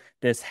value,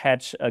 this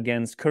hedge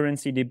against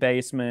currency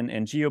debasement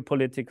and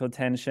geopolitical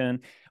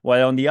tension,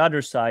 while on the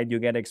other side, you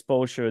get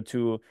exposure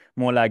to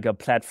more like a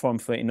platform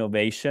for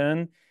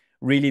innovation,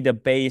 really the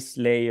base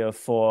layer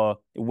for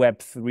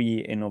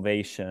Web3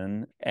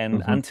 innovation.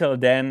 And until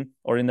then,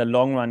 or in the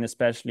long run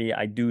especially,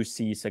 I do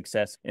see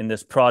success in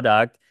this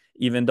product,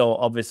 even though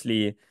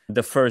obviously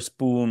the first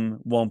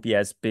boom won't be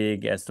as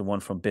big as the one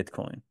from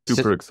Bitcoin.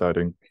 Super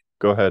exciting.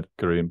 Go ahead,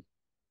 Kareem.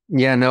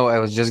 Yeah, no, I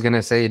was just going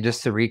to say,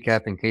 just to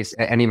recap, in case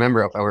any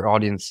member of our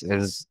audience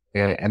is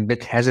a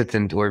bit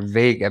hesitant or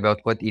vague about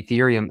what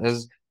Ethereum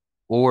is,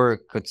 or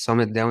could sum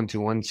it down to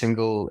one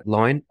single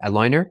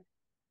liner,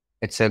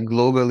 it's a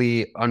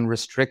globally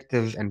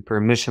unrestricted and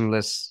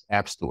permissionless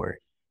app store.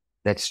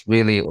 That's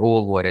really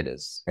all what it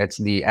is. It's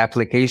the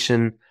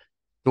application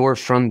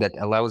storefront that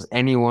allows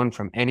anyone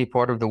from any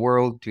part of the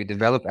world to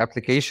develop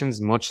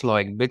applications, much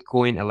like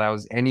Bitcoin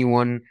allows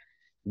anyone,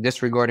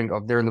 disregarding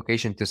of their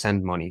location, to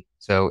send money.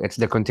 So it's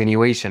the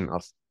continuation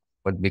of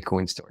what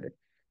Bitcoin started.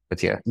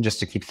 But yeah,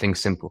 just to keep things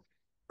simple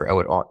for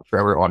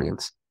our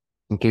audience,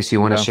 in case you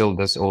want to show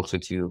this also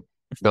to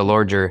the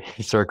larger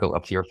circle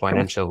of your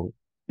financial.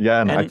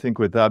 Yeah, and I think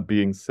with that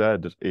being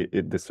said,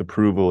 this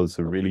approval is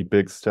a really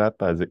big step,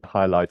 as it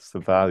highlights the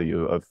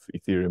value of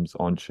Ethereum's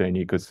on-chain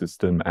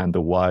ecosystem and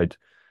the wide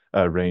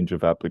range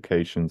of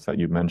applications that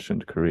you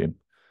mentioned, Kareem.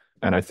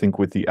 And I think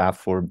with the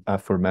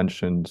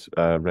aforementioned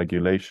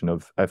regulation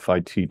of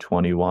FIT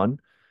 21,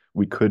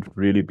 we could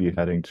really be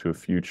heading to a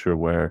future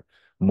where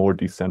more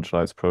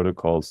decentralized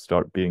protocols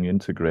start being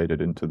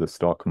integrated into the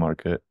stock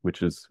market,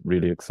 which is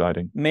really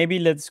exciting. Maybe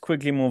let's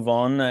quickly move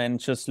on and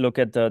just look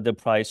at the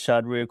price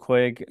chart real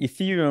quick.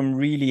 Ethereum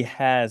really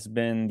has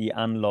been the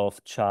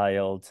unloved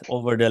child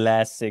over the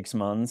last 6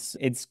 months.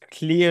 It's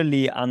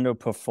clearly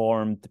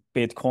underperformed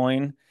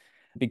Bitcoin,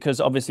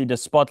 because obviously the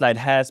spotlight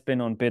has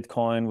been on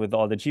Bitcoin with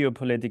all the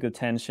geopolitical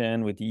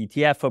tension, with the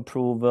ETF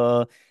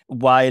approval,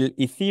 while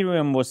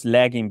Ethereum was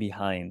lagging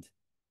behind.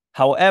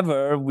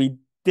 However, we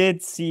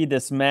did see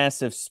this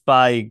massive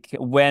spike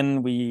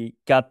when we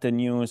got the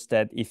news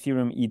that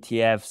Ethereum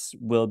ETFs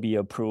will be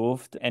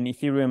approved, and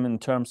Ethereum in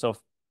terms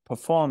of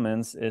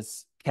performance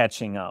is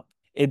catching up.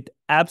 It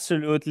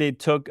absolutely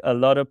took a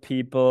lot of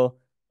people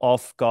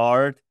off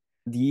guard.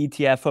 The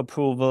ETF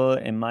approval,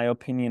 in my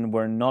opinion,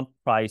 were not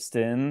priced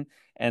in.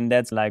 And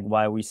that's like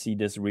why we see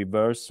this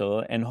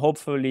reversal, and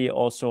hopefully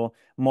also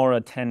more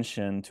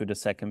attention to the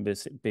second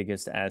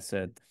biggest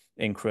asset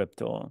in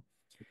crypto.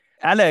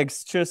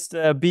 Alex, just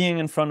being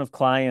in front of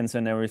clients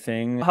and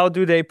everything, how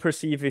do they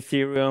perceive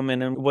Ethereum,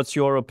 and what's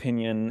your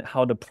opinion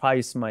how the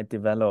price might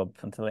develop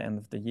until the end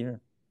of the year?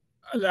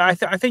 I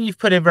think you've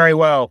put it very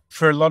well.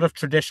 For a lot of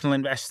traditional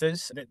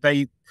investors,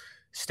 they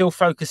still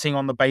focusing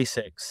on the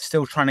basics,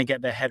 still trying to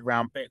get their head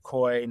around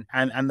Bitcoin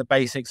and the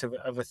basics of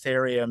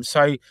Ethereum.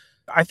 So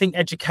I think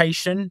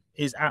education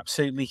is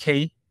absolutely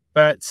key.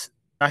 But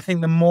I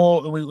think the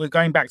more we're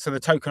going back to the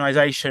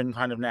tokenization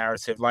kind of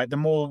narrative, like the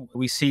more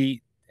we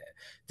see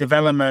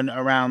development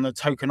around the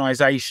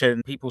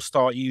tokenization, people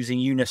start using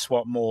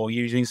Uniswap more,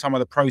 using some of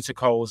the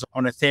protocols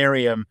on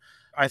Ethereum,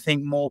 I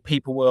think more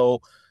people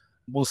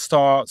will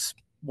start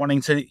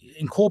wanting to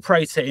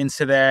incorporate it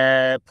into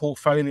their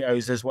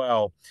portfolios as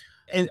well.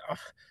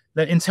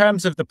 In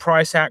terms of the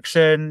price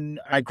action,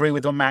 I agree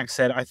with what Max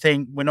said. I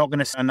think we're not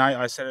going to, and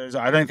I said,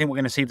 I don't think we're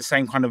going to see the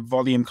same kind of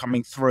volume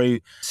coming through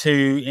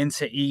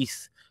into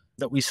ETH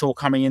that we saw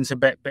coming into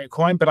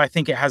Bitcoin, but I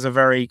think it has a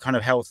very kind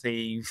of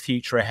healthy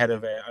future ahead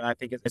of it. And I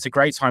think it's a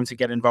great time to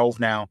get involved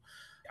now.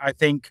 I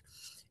think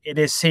it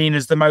is seen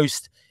as the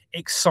most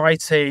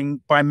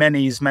exciting by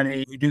many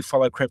who do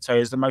follow crypto,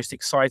 as the most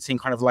exciting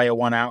kind of layer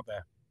one out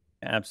there.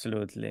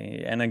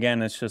 Absolutely. And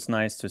again, it's just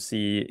nice to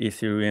see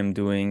Ethereum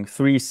doing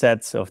 3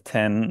 sets of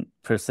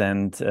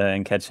 10%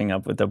 and catching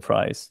up with the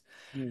price.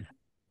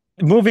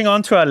 Moving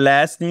on to our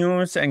last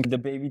news and the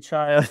baby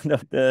child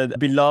of the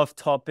beloved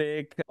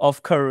topic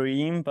of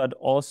Kareem, but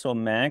also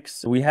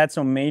Max. We had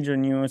some major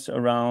news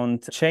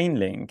around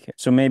Chainlink.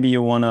 So maybe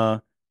you want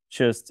to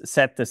just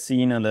set the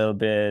scene a little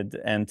bit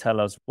and tell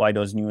us why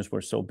those news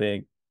were so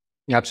big.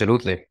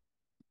 Absolutely.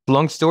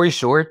 Long story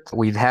short,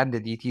 we've had the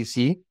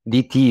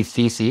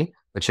DTCC,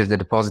 which is the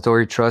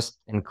Depository Trust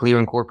and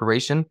Clearing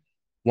Corporation,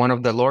 one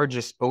of the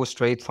largest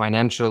post-trade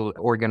financial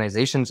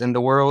organizations in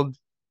the world.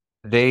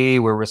 They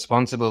were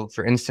responsible,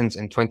 for instance,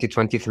 in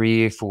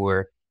 2023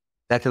 for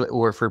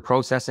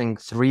processing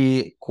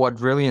 $3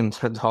 quadrillion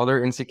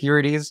in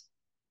securities.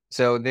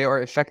 So they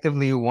are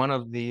effectively one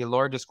of the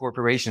largest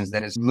corporations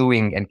that is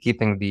gluing and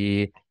keeping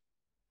the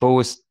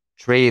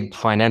post-trade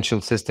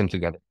financial system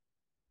together.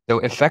 So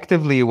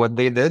effectively, what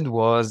they did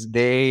was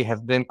they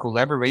have been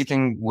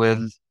collaborating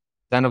with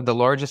 10 of the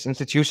largest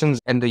institutions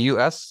in the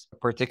US,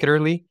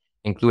 particularly,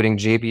 including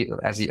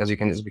as we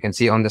can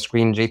see on the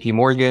screen, JP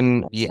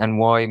Morgan,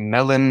 BNY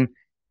Mellon,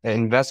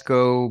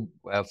 Invesco,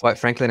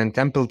 Franklin and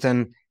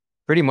Templeton,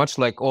 pretty much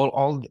like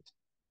all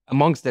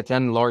amongst the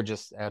 10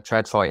 largest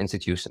TradFi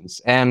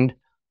institutions. And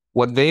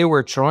what they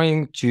were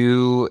trying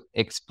to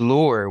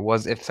explore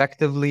was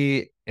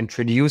effectively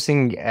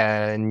introducing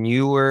a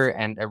newer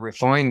and a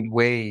refined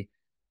way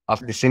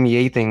of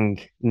disseminating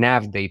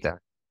NAV data.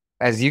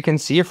 As you can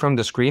see from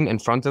the screen in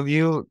front of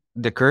you,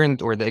 the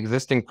current or the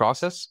existing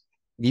process,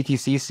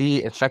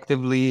 DTCC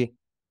effectively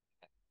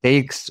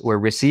takes or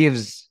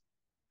receives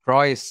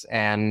price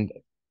and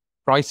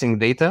pricing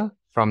data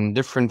from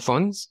different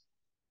funds.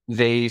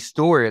 They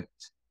store it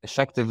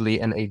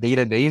effectively in a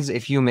database,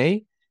 if you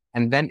may,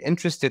 and then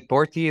interested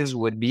parties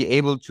would be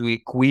able to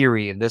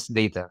query this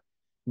data.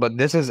 But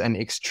this is an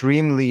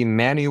extremely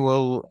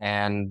manual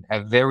and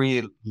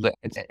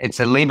it's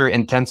a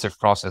labor-intensive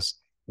process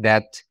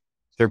that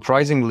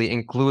surprisingly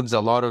includes a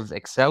lot of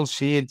Excel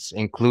sheets,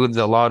 includes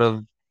a lot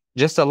of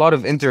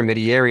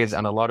intermediaries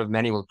and a lot of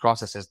manual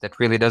processes that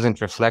really doesn't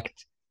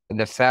reflect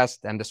the fast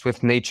and the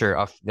swift nature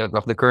of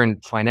the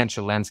current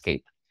financial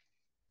landscape.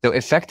 So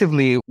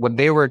effectively, what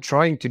they were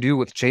trying to do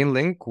with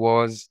Chainlink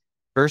was,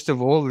 first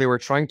of all, they were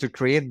trying to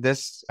create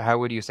this, how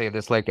would you say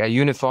this, like a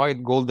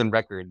unified golden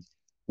record,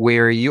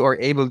 where you are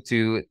able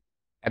to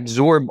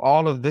absorb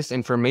all of this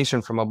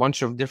information from a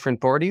bunch of different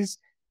parties,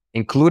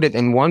 include it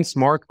in one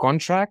smart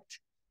contract.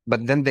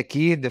 But then the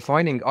key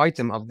defining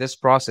item of this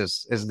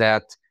process is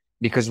that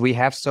because we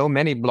have so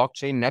many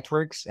blockchain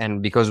networks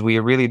and because we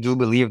really do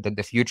believe that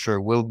the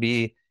future will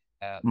be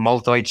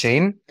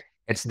multi-chain,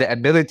 it's the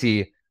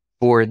ability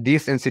for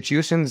these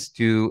institutions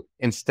to,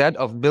 instead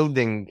of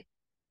building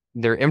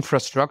their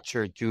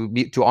infrastructure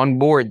to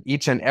onboard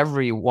each and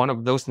every one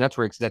of those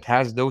networks that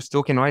has those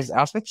tokenized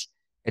assets,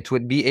 it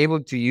would be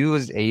able to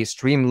use a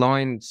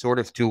streamlined sort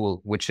of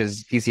tool, which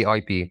is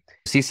TCP.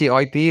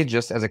 TCP,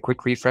 just as a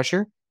quick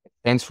refresher,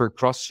 stands for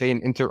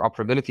Cross-Chain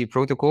Interoperability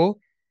Protocol.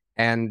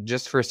 And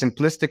just for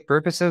simplistic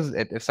purposes,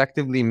 it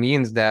effectively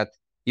means that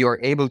you are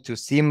able to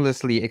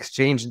seamlessly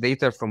exchange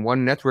data from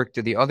one network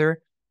to the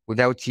other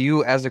without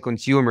you as a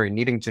consumer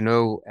needing to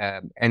know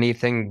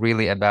anything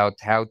really about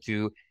how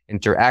to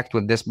interact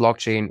with this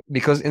blockchain,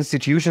 because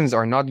institutions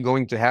are not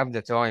going to have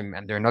the time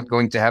and they're not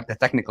going to have the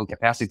technical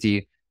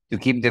capacity to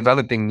keep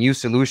developing new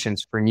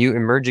solutions for new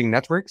emerging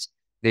networks.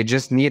 They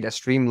just need a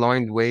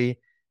streamlined way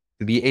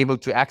to be able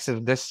to access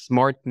this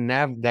smart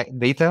NAV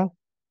data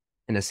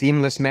in a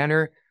seamless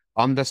manner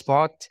on the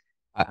spot.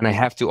 And I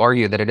have to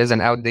argue that it is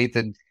an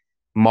outdated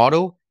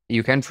model.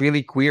 You can't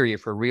really query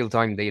for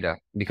real-time data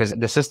because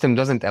the system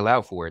doesn't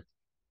allow for it.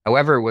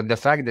 However, with the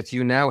fact that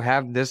you now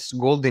have this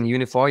golden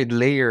unified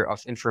layer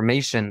of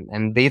information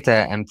and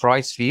data and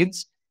price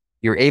feeds,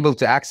 you're able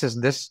to access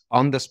this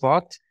on the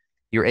spot.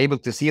 You're able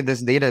to see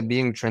this data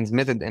being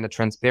transmitted in a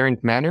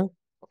transparent manner.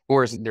 Of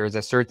course, there's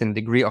a certain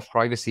degree of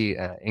privacy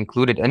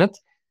included in it,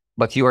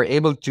 but you are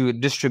able to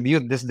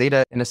distribute this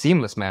data in a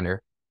seamless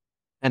manner.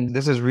 And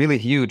this is really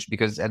huge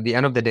because at the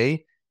end of the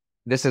day,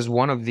 this is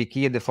one of the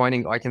key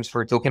defining items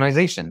for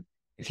tokenization.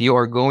 If you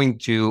are going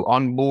to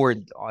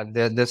onboard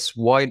this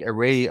wide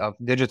array of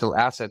digital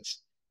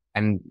assets,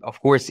 and of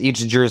course,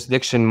 each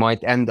jurisdiction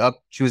might end up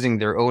choosing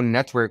their own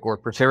network or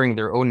preferring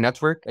their own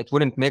network, it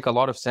wouldn't make a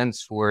lot of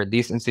sense for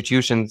these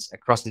institutions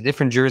across the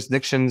different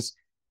jurisdictions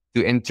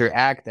to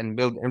interact and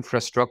build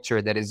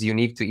infrastructure that is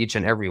unique to each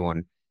and every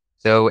one.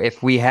 So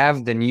if we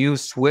have the new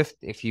SWIFT,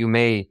 if you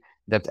may,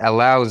 that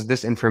allows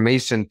this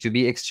information to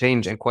be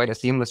exchanged in quite a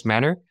seamless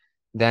manner,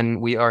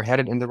 then we are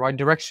headed in the right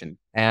direction.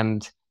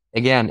 And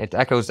again, it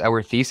echoes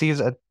our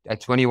theses at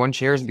 21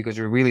 Shares because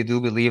we really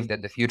do believe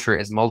that the future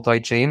is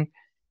multi-chain.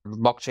 The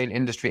blockchain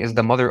industry is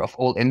the mother of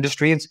all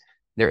industries.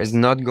 There is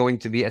not going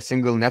to be a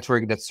single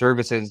network that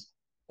services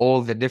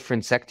all the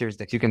different sectors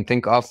that you can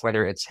think of,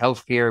 whether it's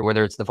healthcare,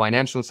 whether it's the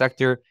financial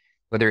sector,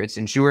 whether it's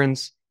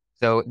insurance.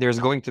 So there's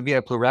going to be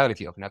a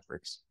plurality of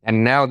networks.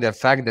 And now the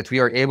fact that we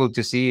are able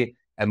to see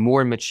a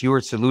more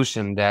mature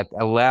solution that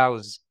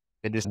allows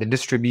the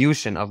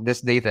distribution of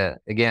this data,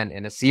 again,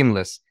 in a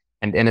seamless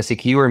and in a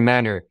secure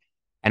manner,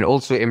 and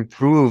also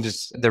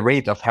improves the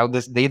rate of how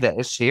this data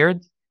is shared,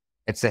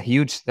 it's a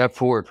huge step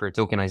forward for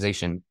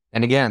tokenization.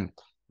 And again,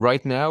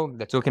 right now,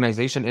 the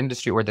tokenization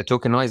industry or the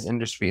tokenized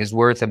industry is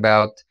worth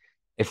about,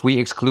 if we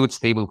exclude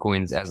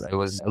stablecoins, as I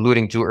was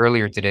alluding to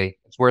earlier today,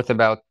 it's worth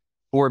about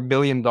 $4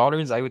 billion,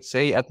 I would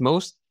say, at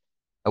most.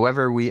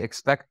 However, we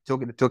expect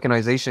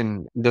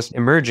tokenization, this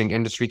emerging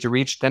industry, to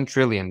reach 10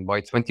 trillion by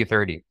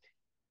 2030.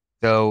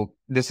 So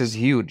this is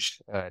huge.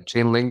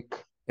 Chainlink,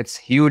 it's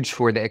huge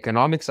for the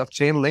economics of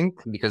Chainlink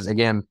because,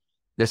 again,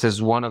 this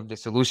is one of the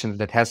solutions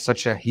that has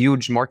such a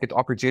huge market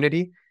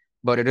opportunity,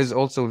 but it is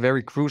also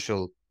very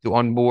crucial to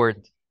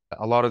onboard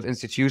a lot of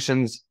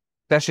institutions,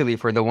 especially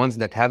for the ones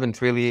that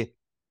haven't really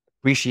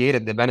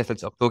appreciated the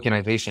benefits of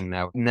tokenization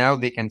now. Now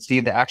they can see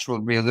the actual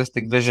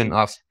realistic vision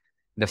of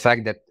the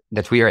fact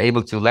that we are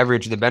able to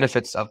leverage the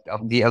benefits of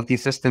DLT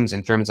systems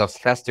in terms of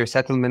faster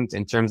settlement,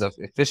 in terms of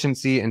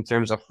efficiency, in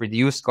terms of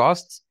reduced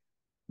costs,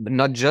 but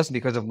not just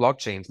because of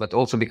blockchains, but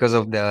also because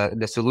of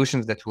the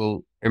solutions that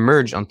will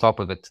emerge on top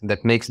of it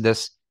that makes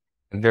this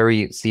a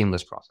very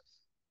seamless process.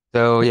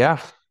 So yeah,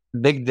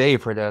 big day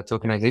for the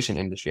tokenization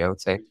industry, I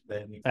would say.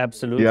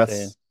 Absolutely.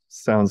 Yes,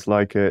 sounds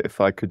like it. If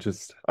I could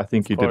just, I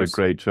think you did a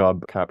great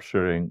job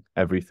capturing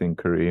everything,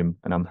 Kareem,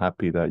 and I'm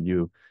happy that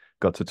you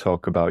got to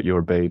talk about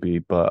your baby,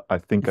 but I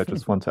think I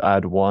just want to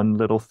add one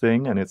little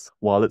thing, and it's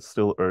while it's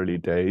still early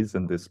days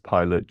and this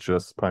pilot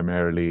just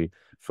primarily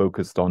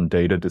focused on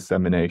data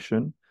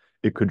dissemination,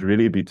 it could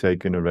really be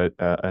taken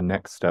a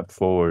next step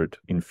forward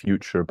in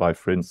future by,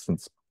 for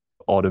instance,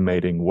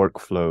 automating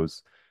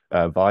workflows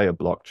via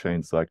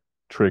blockchains, like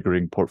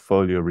triggering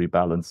portfolio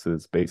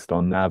rebalances based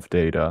on NAV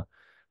data,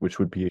 which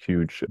would be a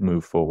huge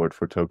move forward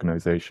for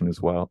tokenization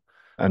as well.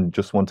 And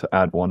just want to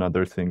add one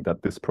other thing,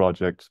 that this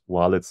project,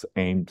 while it's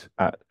aimed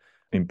at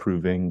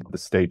improving the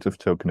state of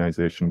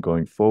tokenization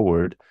going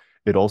forward,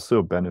 it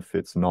also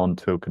benefits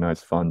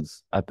non-tokenized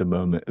funds at the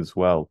moment as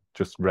well,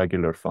 just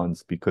regular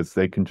funds, because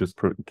they can just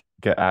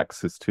get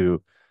access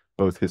to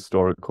both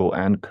historical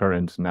and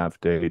current NAV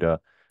data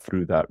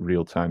through that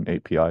real-time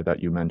API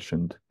that you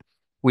mentioned.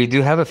 We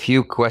do have a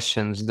few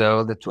questions,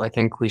 though, that I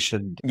think we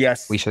should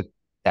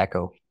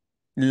tackle.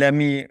 Let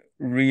me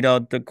read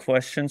out the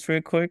questions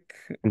real quick.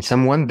 And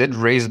someone did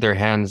raise their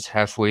hands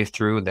halfway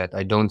through that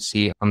I don't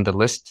see on the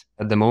list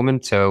at the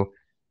moment. So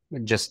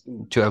just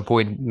to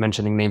avoid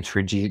mentioning names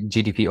for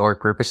GDPR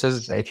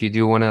purposes, if you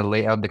do want to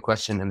lay out the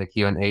question in the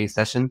Q&A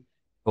session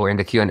or in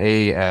the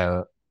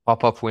Q&A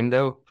pop-up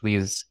window,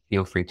 please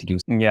feel free to do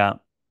so. Yeah.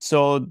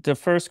 So the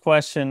first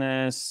question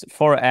is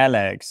for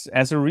Alex.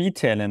 As a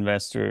retail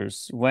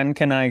investors, when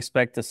can I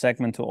expect the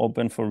segment to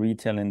open for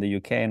retail in the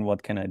UK, and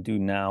what can I do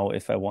now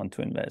if I want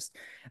to invest?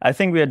 I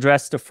think we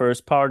addressed the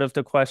first part of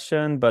the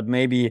question, but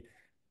maybe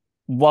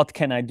what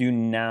can I do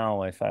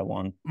now if I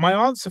want? My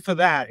answer for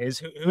that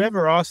is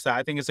whoever asked that,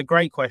 I think it's a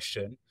great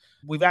question.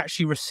 We've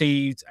actually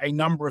received a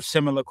number of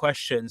similar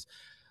questions.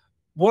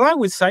 What I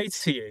would say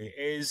to you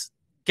is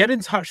get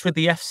in touch with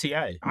the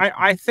FCA.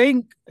 I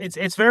think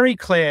it's very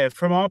clear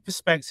from our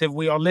perspective.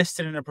 We are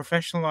listed in a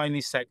professional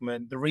only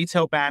segment. The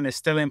retail ban is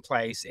still in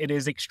place. It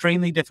is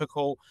extremely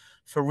difficult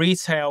for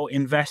retail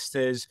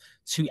investors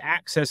to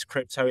access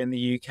crypto in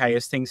the UK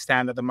as things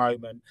stand at the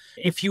moment.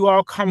 If you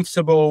are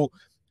comfortable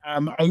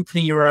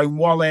opening your own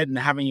wallet and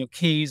having your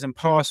keys and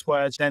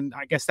passwords, then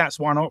I guess that's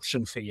one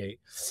option for you.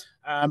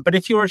 But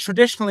if you're a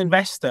traditional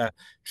investor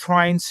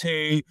trying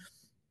to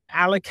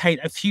allocate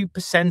a few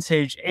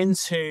percentage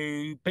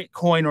into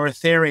Bitcoin or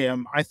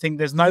Ethereum, I think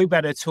there's no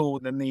better tool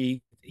than the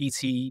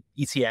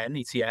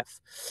ETF.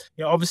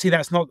 Obviously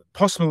that's not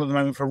possible at the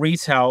moment for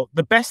retail.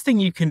 The best thing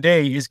you can do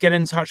is get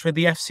in touch with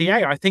the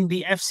FCA. I think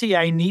the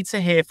FCA need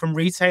to hear from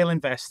retail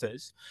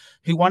investors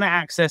who want to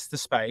access the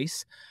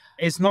space.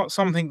 It's not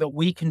something that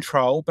we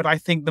control, but I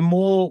think the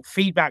more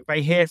feedback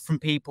they hear from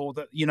people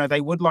that, they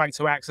would like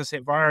to access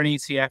it via an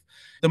ETF,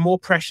 the more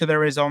pressure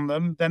there is on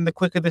them, then the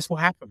quicker this will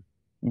happen.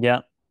 Yeah.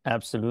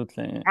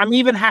 Absolutely. I'm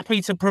even happy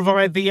to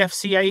provide the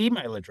FCA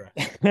email address.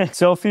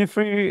 So feel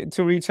free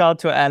to reach out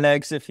to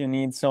Alex if you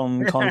need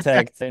some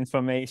contact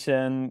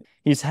information.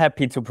 He's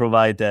happy to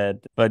provide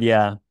that. But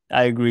yeah,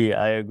 I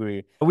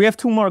agree. We have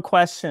two more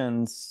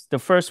questions. The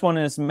first one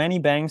is, many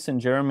banks in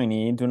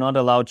Germany do not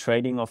allow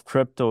trading of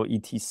crypto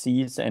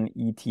ETCs and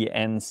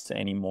ETNs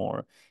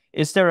anymore.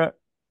 Is there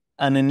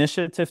an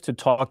initiative to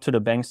talk to the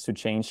banks to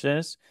change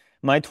this?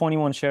 My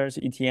 21 shares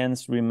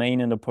ETNs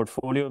remain in the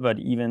portfolio, but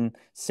even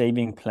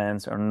saving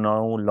plans are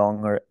no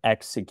longer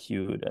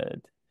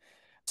executed.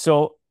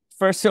 So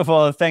first of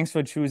all, thanks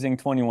for choosing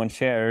 21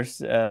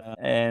 shares.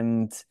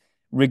 And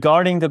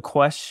regarding the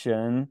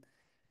question,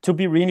 to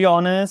be really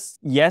honest,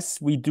 yes,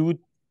 we do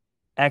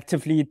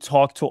actively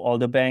talk to all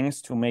the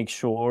banks to make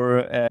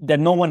sure that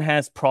no one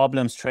has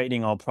problems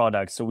trading our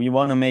products. So we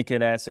want to make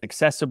it as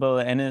accessible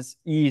and as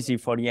easy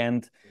for the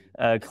end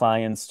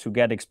clients to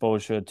get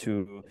exposure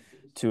to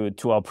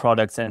our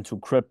products and to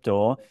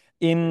crypto.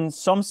 In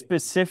some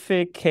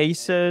specific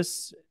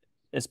cases,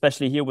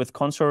 especially here with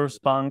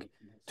Consorsbank,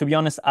 to be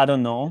honest, I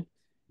don't know.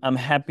 I'm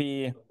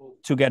happy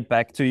to get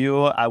back to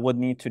you. I would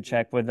need to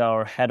check with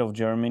our head of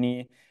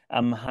Germany.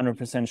 I'm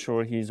 100%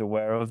 sure he's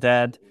aware of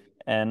that,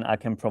 and I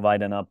can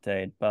provide an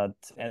update. But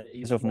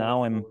as of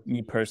now, and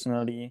me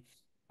personally,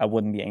 I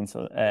wouldn't be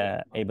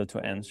able to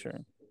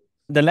answer.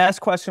 The last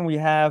question we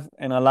have,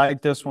 and I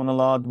like this one a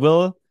lot,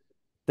 will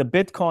the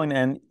Bitcoin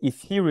and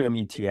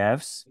Ethereum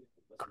ETFs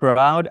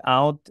crowd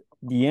out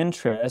the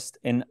interest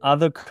in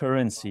other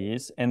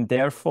currencies and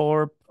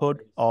therefore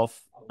put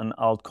off an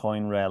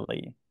altcoin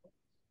rally?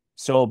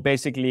 So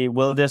basically,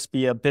 will this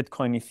be a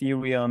Bitcoin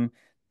Ethereum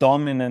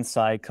dominant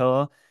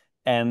cycle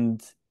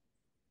and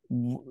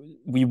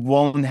we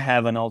won't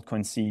have an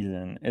altcoin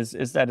season?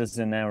 Is that a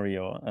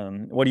scenario?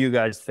 What do you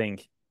guys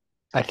think?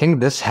 I think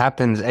this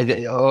happens.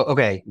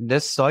 Okay,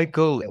 this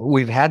cycle,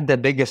 we've had the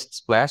biggest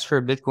splash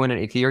for Bitcoin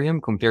and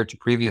Ethereum compared to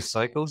previous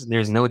cycles.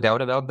 There's no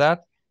doubt about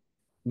that.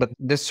 But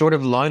this sort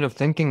of line of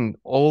thinking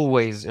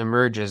always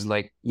emerges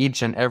like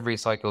each and every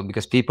cycle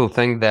because people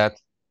think that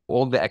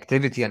all the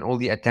activity and all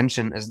the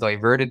attention is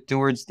diverted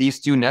towards these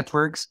two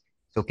networks.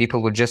 So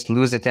people would just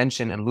lose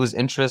attention and lose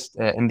interest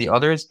in the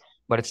others.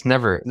 But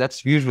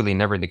that's usually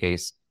never the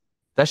case.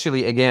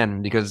 Especially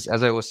again, because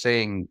as I was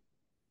saying,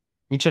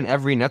 each and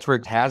every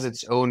network has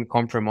its own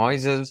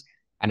compromises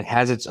and it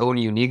has its own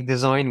unique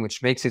design,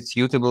 which makes it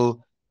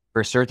suitable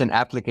for certain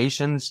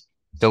applications.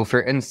 So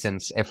for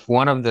instance, if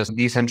one of the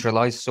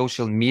decentralized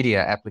social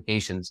media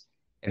applications,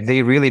 if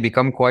they really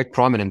become quite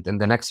prominent in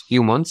the next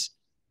few months,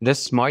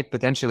 this might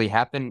potentially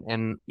happen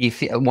in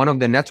one of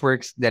the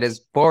networks that is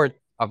part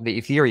of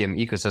the Ethereum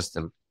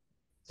ecosystem.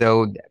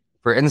 So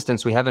for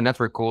instance, we have a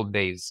network called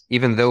Base.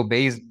 Even though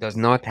Base does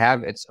not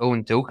have its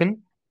own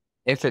token,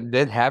 if it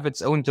did have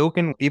its own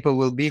token, people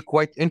will be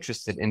quite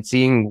interested in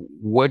seeing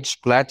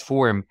which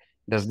platform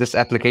does this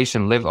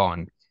application live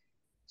on.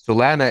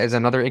 Solana is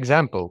another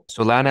example.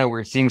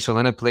 We're seeing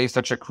Solana play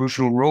such a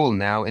crucial role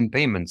now in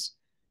payments.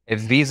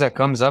 If Visa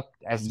comes up,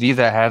 as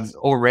Visa has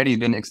already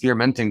been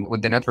experimenting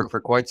with the network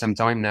for quite some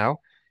time now,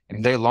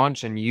 if they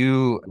launch a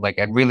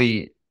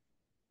really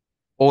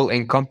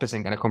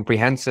all-encompassing and a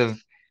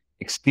comprehensive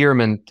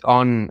experiment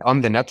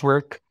on the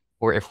network,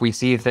 or if we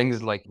see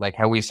things like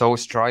how we saw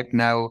Stripe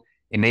now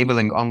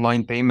enabling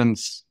online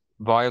payments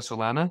via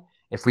Solana,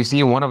 if we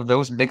see one of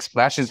those big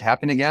splashes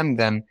happen again,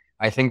 then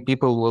I think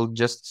people will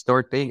just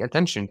start paying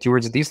attention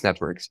towards these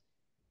networks.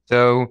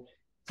 So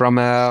from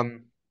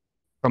an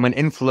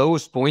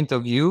inflows point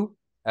of view,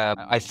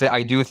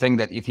 I do think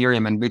that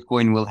Ethereum and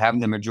Bitcoin will have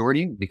the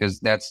majority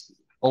because that's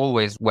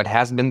always what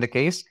has been the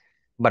case.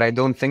 But I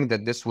don't think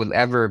that this will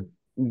ever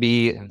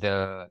be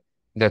the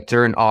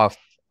turn off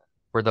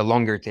for the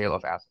longer tail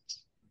of assets.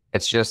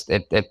 It's just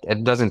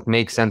it doesn't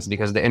make sense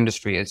because the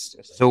industry is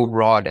so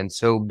broad and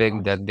so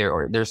big that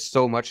there's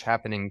so much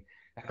happening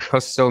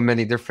across so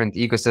many different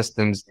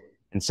ecosystems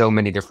and so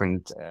many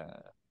different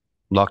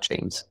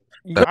blockchains.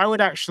 I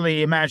would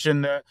actually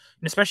imagine that,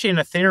 especially in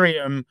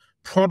Ethereum,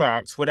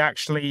 products would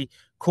actually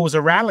cause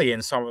a rally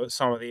in some of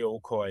the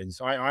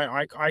altcoins.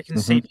 I can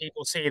see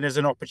people seeing as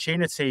an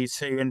opportunity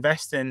to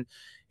invest in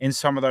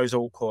some of those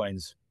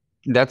altcoins.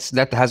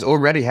 That has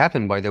already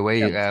happened, by the way.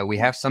 Yeah. We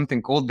have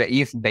something called the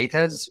ETH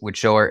betas,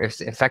 which are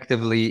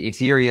effectively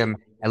Ethereum,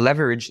 a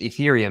leveraged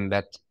Ethereum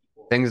that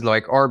things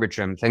like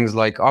Arbitrum, things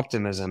like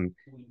Optimism,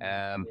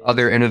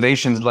 other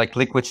innovations like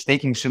liquid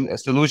staking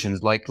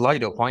solutions like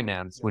Lido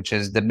Finance, which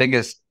is the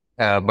biggest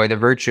by the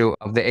virtue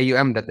of the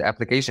AUM that the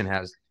application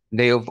has.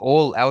 They have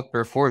all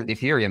outperformed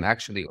Ethereum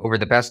actually over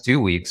the past 2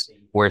 weeks,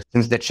 where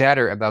since the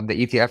chatter about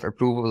the ETF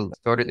approval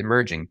started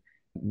emerging.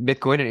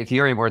 Bitcoin and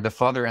Ethereum are the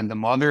father and the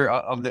mother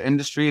of the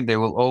industry. They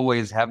will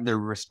always have their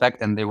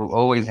respect and they will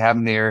always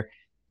have their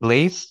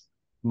place,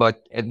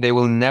 but they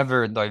will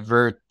never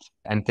divert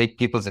and take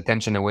people's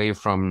attention away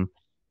from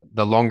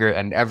the longer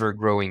and ever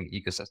growing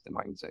ecosystem,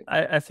 I would say.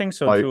 I think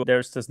so too.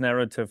 There's this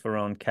narrative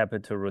around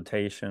capital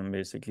rotation.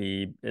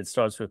 Basically, it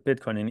starts with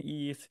Bitcoin and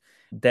ETH,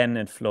 then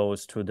it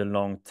flows to the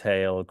long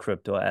tail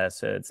crypto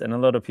assets. And a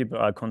lot of people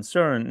are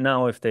concerned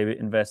now if they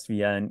invest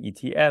via an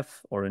ETF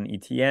or an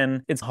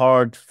ETN, it's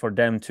hard for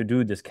them to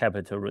do this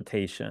capital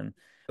rotation.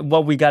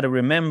 What we got to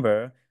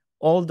remember,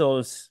 all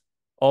those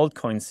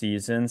altcoin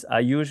seasons are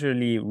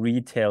usually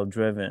retail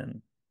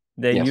driven.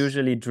 They're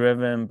usually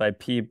driven by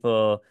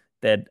people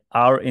that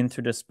are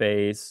into the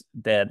space,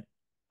 that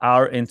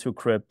are into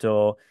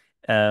crypto,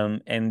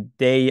 and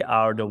they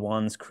are the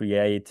ones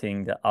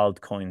creating the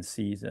altcoin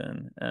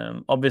season.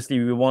 Obviously,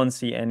 we won't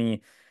see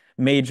any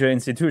major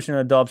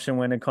institutional adoption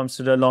when it comes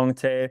to the long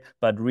tail,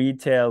 but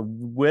retail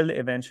will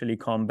eventually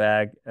come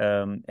back,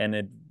 and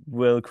it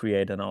will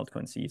create an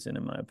altcoin season,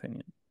 in my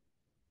opinion.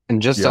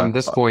 And just on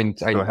this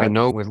point, I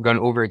know we've gone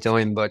over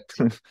time, but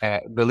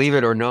believe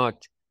it or not,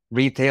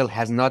 retail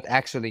has not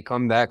actually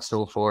come back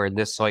so far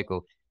this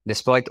cycle.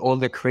 Despite all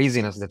the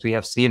craziness that we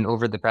have seen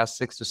over the past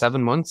 6 to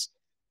 7 months,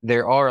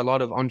 there are a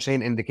lot of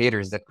on-chain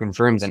indicators that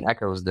confirms and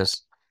echoes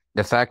this.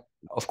 The fact,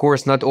 of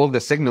course, not all the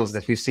signals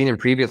that we've seen in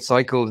previous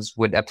cycles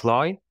would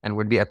apply and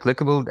would be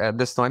applicable at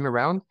this time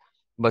around,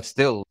 but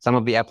still, some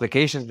of the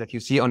applications that you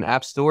see on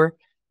App Store,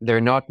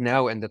 they're not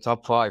now in the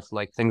top 5,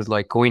 like things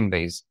like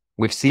Coinbase.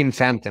 We've seen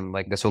Phantom,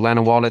 like the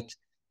Solana wallet,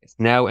 it's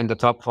now in the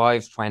top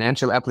 5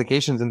 financial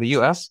applications in the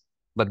US,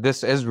 but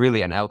this is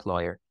really an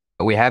outlier.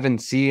 We haven't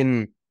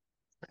seen,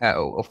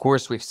 of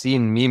course, we've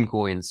seen meme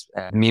coins.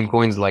 Meme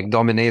coins like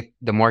dominate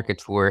the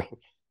market for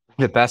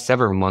the past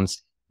several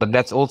months, but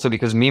that's also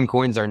because meme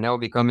coins are now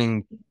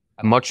becoming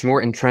a much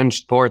more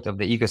entrenched part of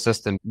the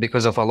ecosystem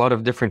because of a lot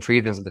of different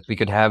reasons that we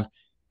could have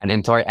an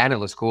entire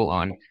analyst call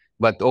on.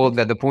 But all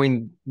that the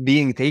point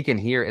being taken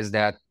here is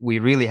that we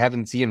really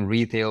haven't seen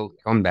retail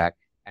come back.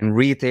 And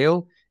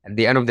retail, at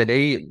the end of the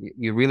day,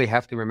 you really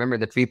have to remember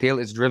that retail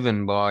is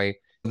driven by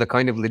the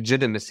kind of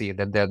legitimacy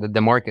that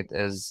the market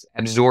is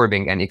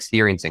absorbing and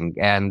experiencing.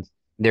 And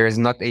there is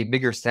not a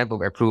bigger stamp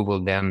of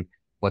approval than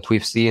what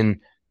we've seen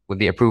with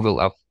the approval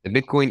of the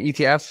Bitcoin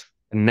ETF,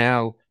 and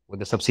now with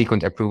the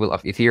subsequent approval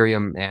of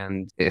Ethereum,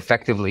 and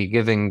effectively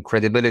giving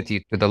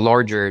credibility to the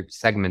larger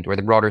segment or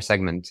the broader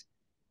segment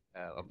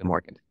of the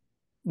market.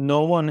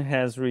 No one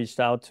has reached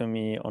out to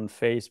me on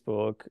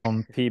Facebook,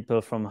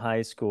 people from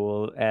high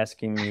school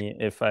asking me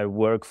if I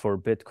work for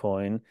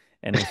Bitcoin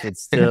and if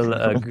it's still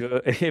a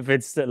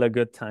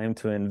good time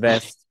to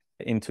invest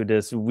into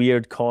this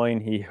weird coin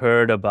he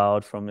heard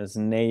about from his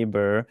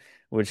neighbor,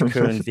 which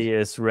currently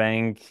is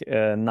rank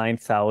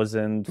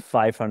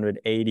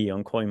 9,580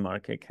 on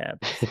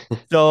CoinMarketCap.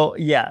 So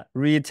yeah,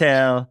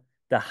 retail,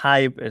 the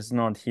hype is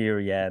not here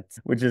yet,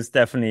 which is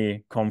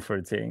definitely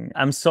comforting.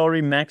 I'm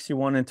sorry, Max, you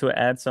wanted to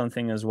add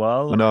something as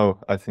well? No,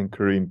 I think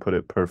Kareem put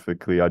it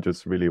perfectly. I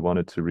just really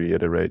wanted to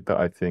reiterate that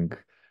I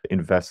think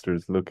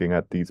investors looking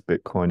at these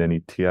Bitcoin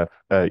and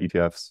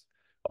ETFs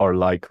are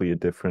likely a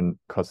different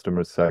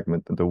customer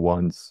segment than the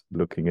ones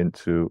looking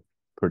into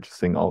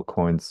purchasing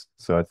altcoins.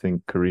 So I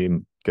think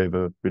Kareem gave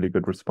a really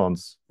good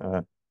response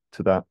to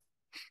that.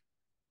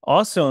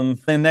 Awesome.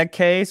 In that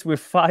case, we're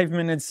 5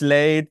 minutes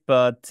late,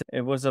 but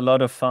it was a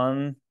lot of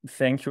fun.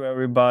 Thank you,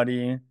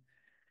 everybody.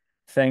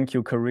 Thank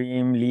you,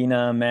 Kareem,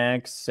 Lena,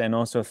 Max, and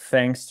also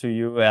thanks to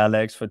you,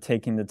 Alex, for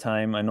taking the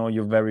time. I know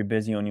you're very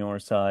busy on your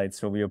side,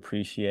 so we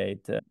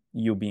appreciate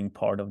you being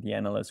part of the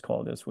analyst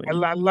call this week.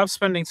 I love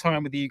spending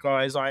time with you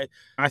guys. I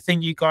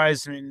think you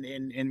guys,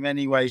 in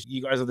many ways,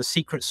 you guys are the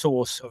secret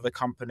sauce of the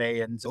company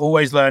and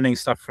always learning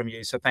stuff from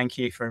you. So thank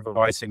you for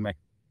inviting me.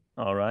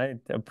 All right.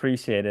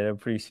 Appreciate it.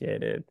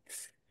 Appreciate it.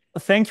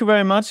 Thank you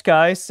very much,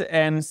 guys,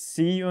 and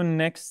see you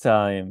next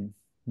time.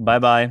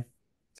 Bye-bye.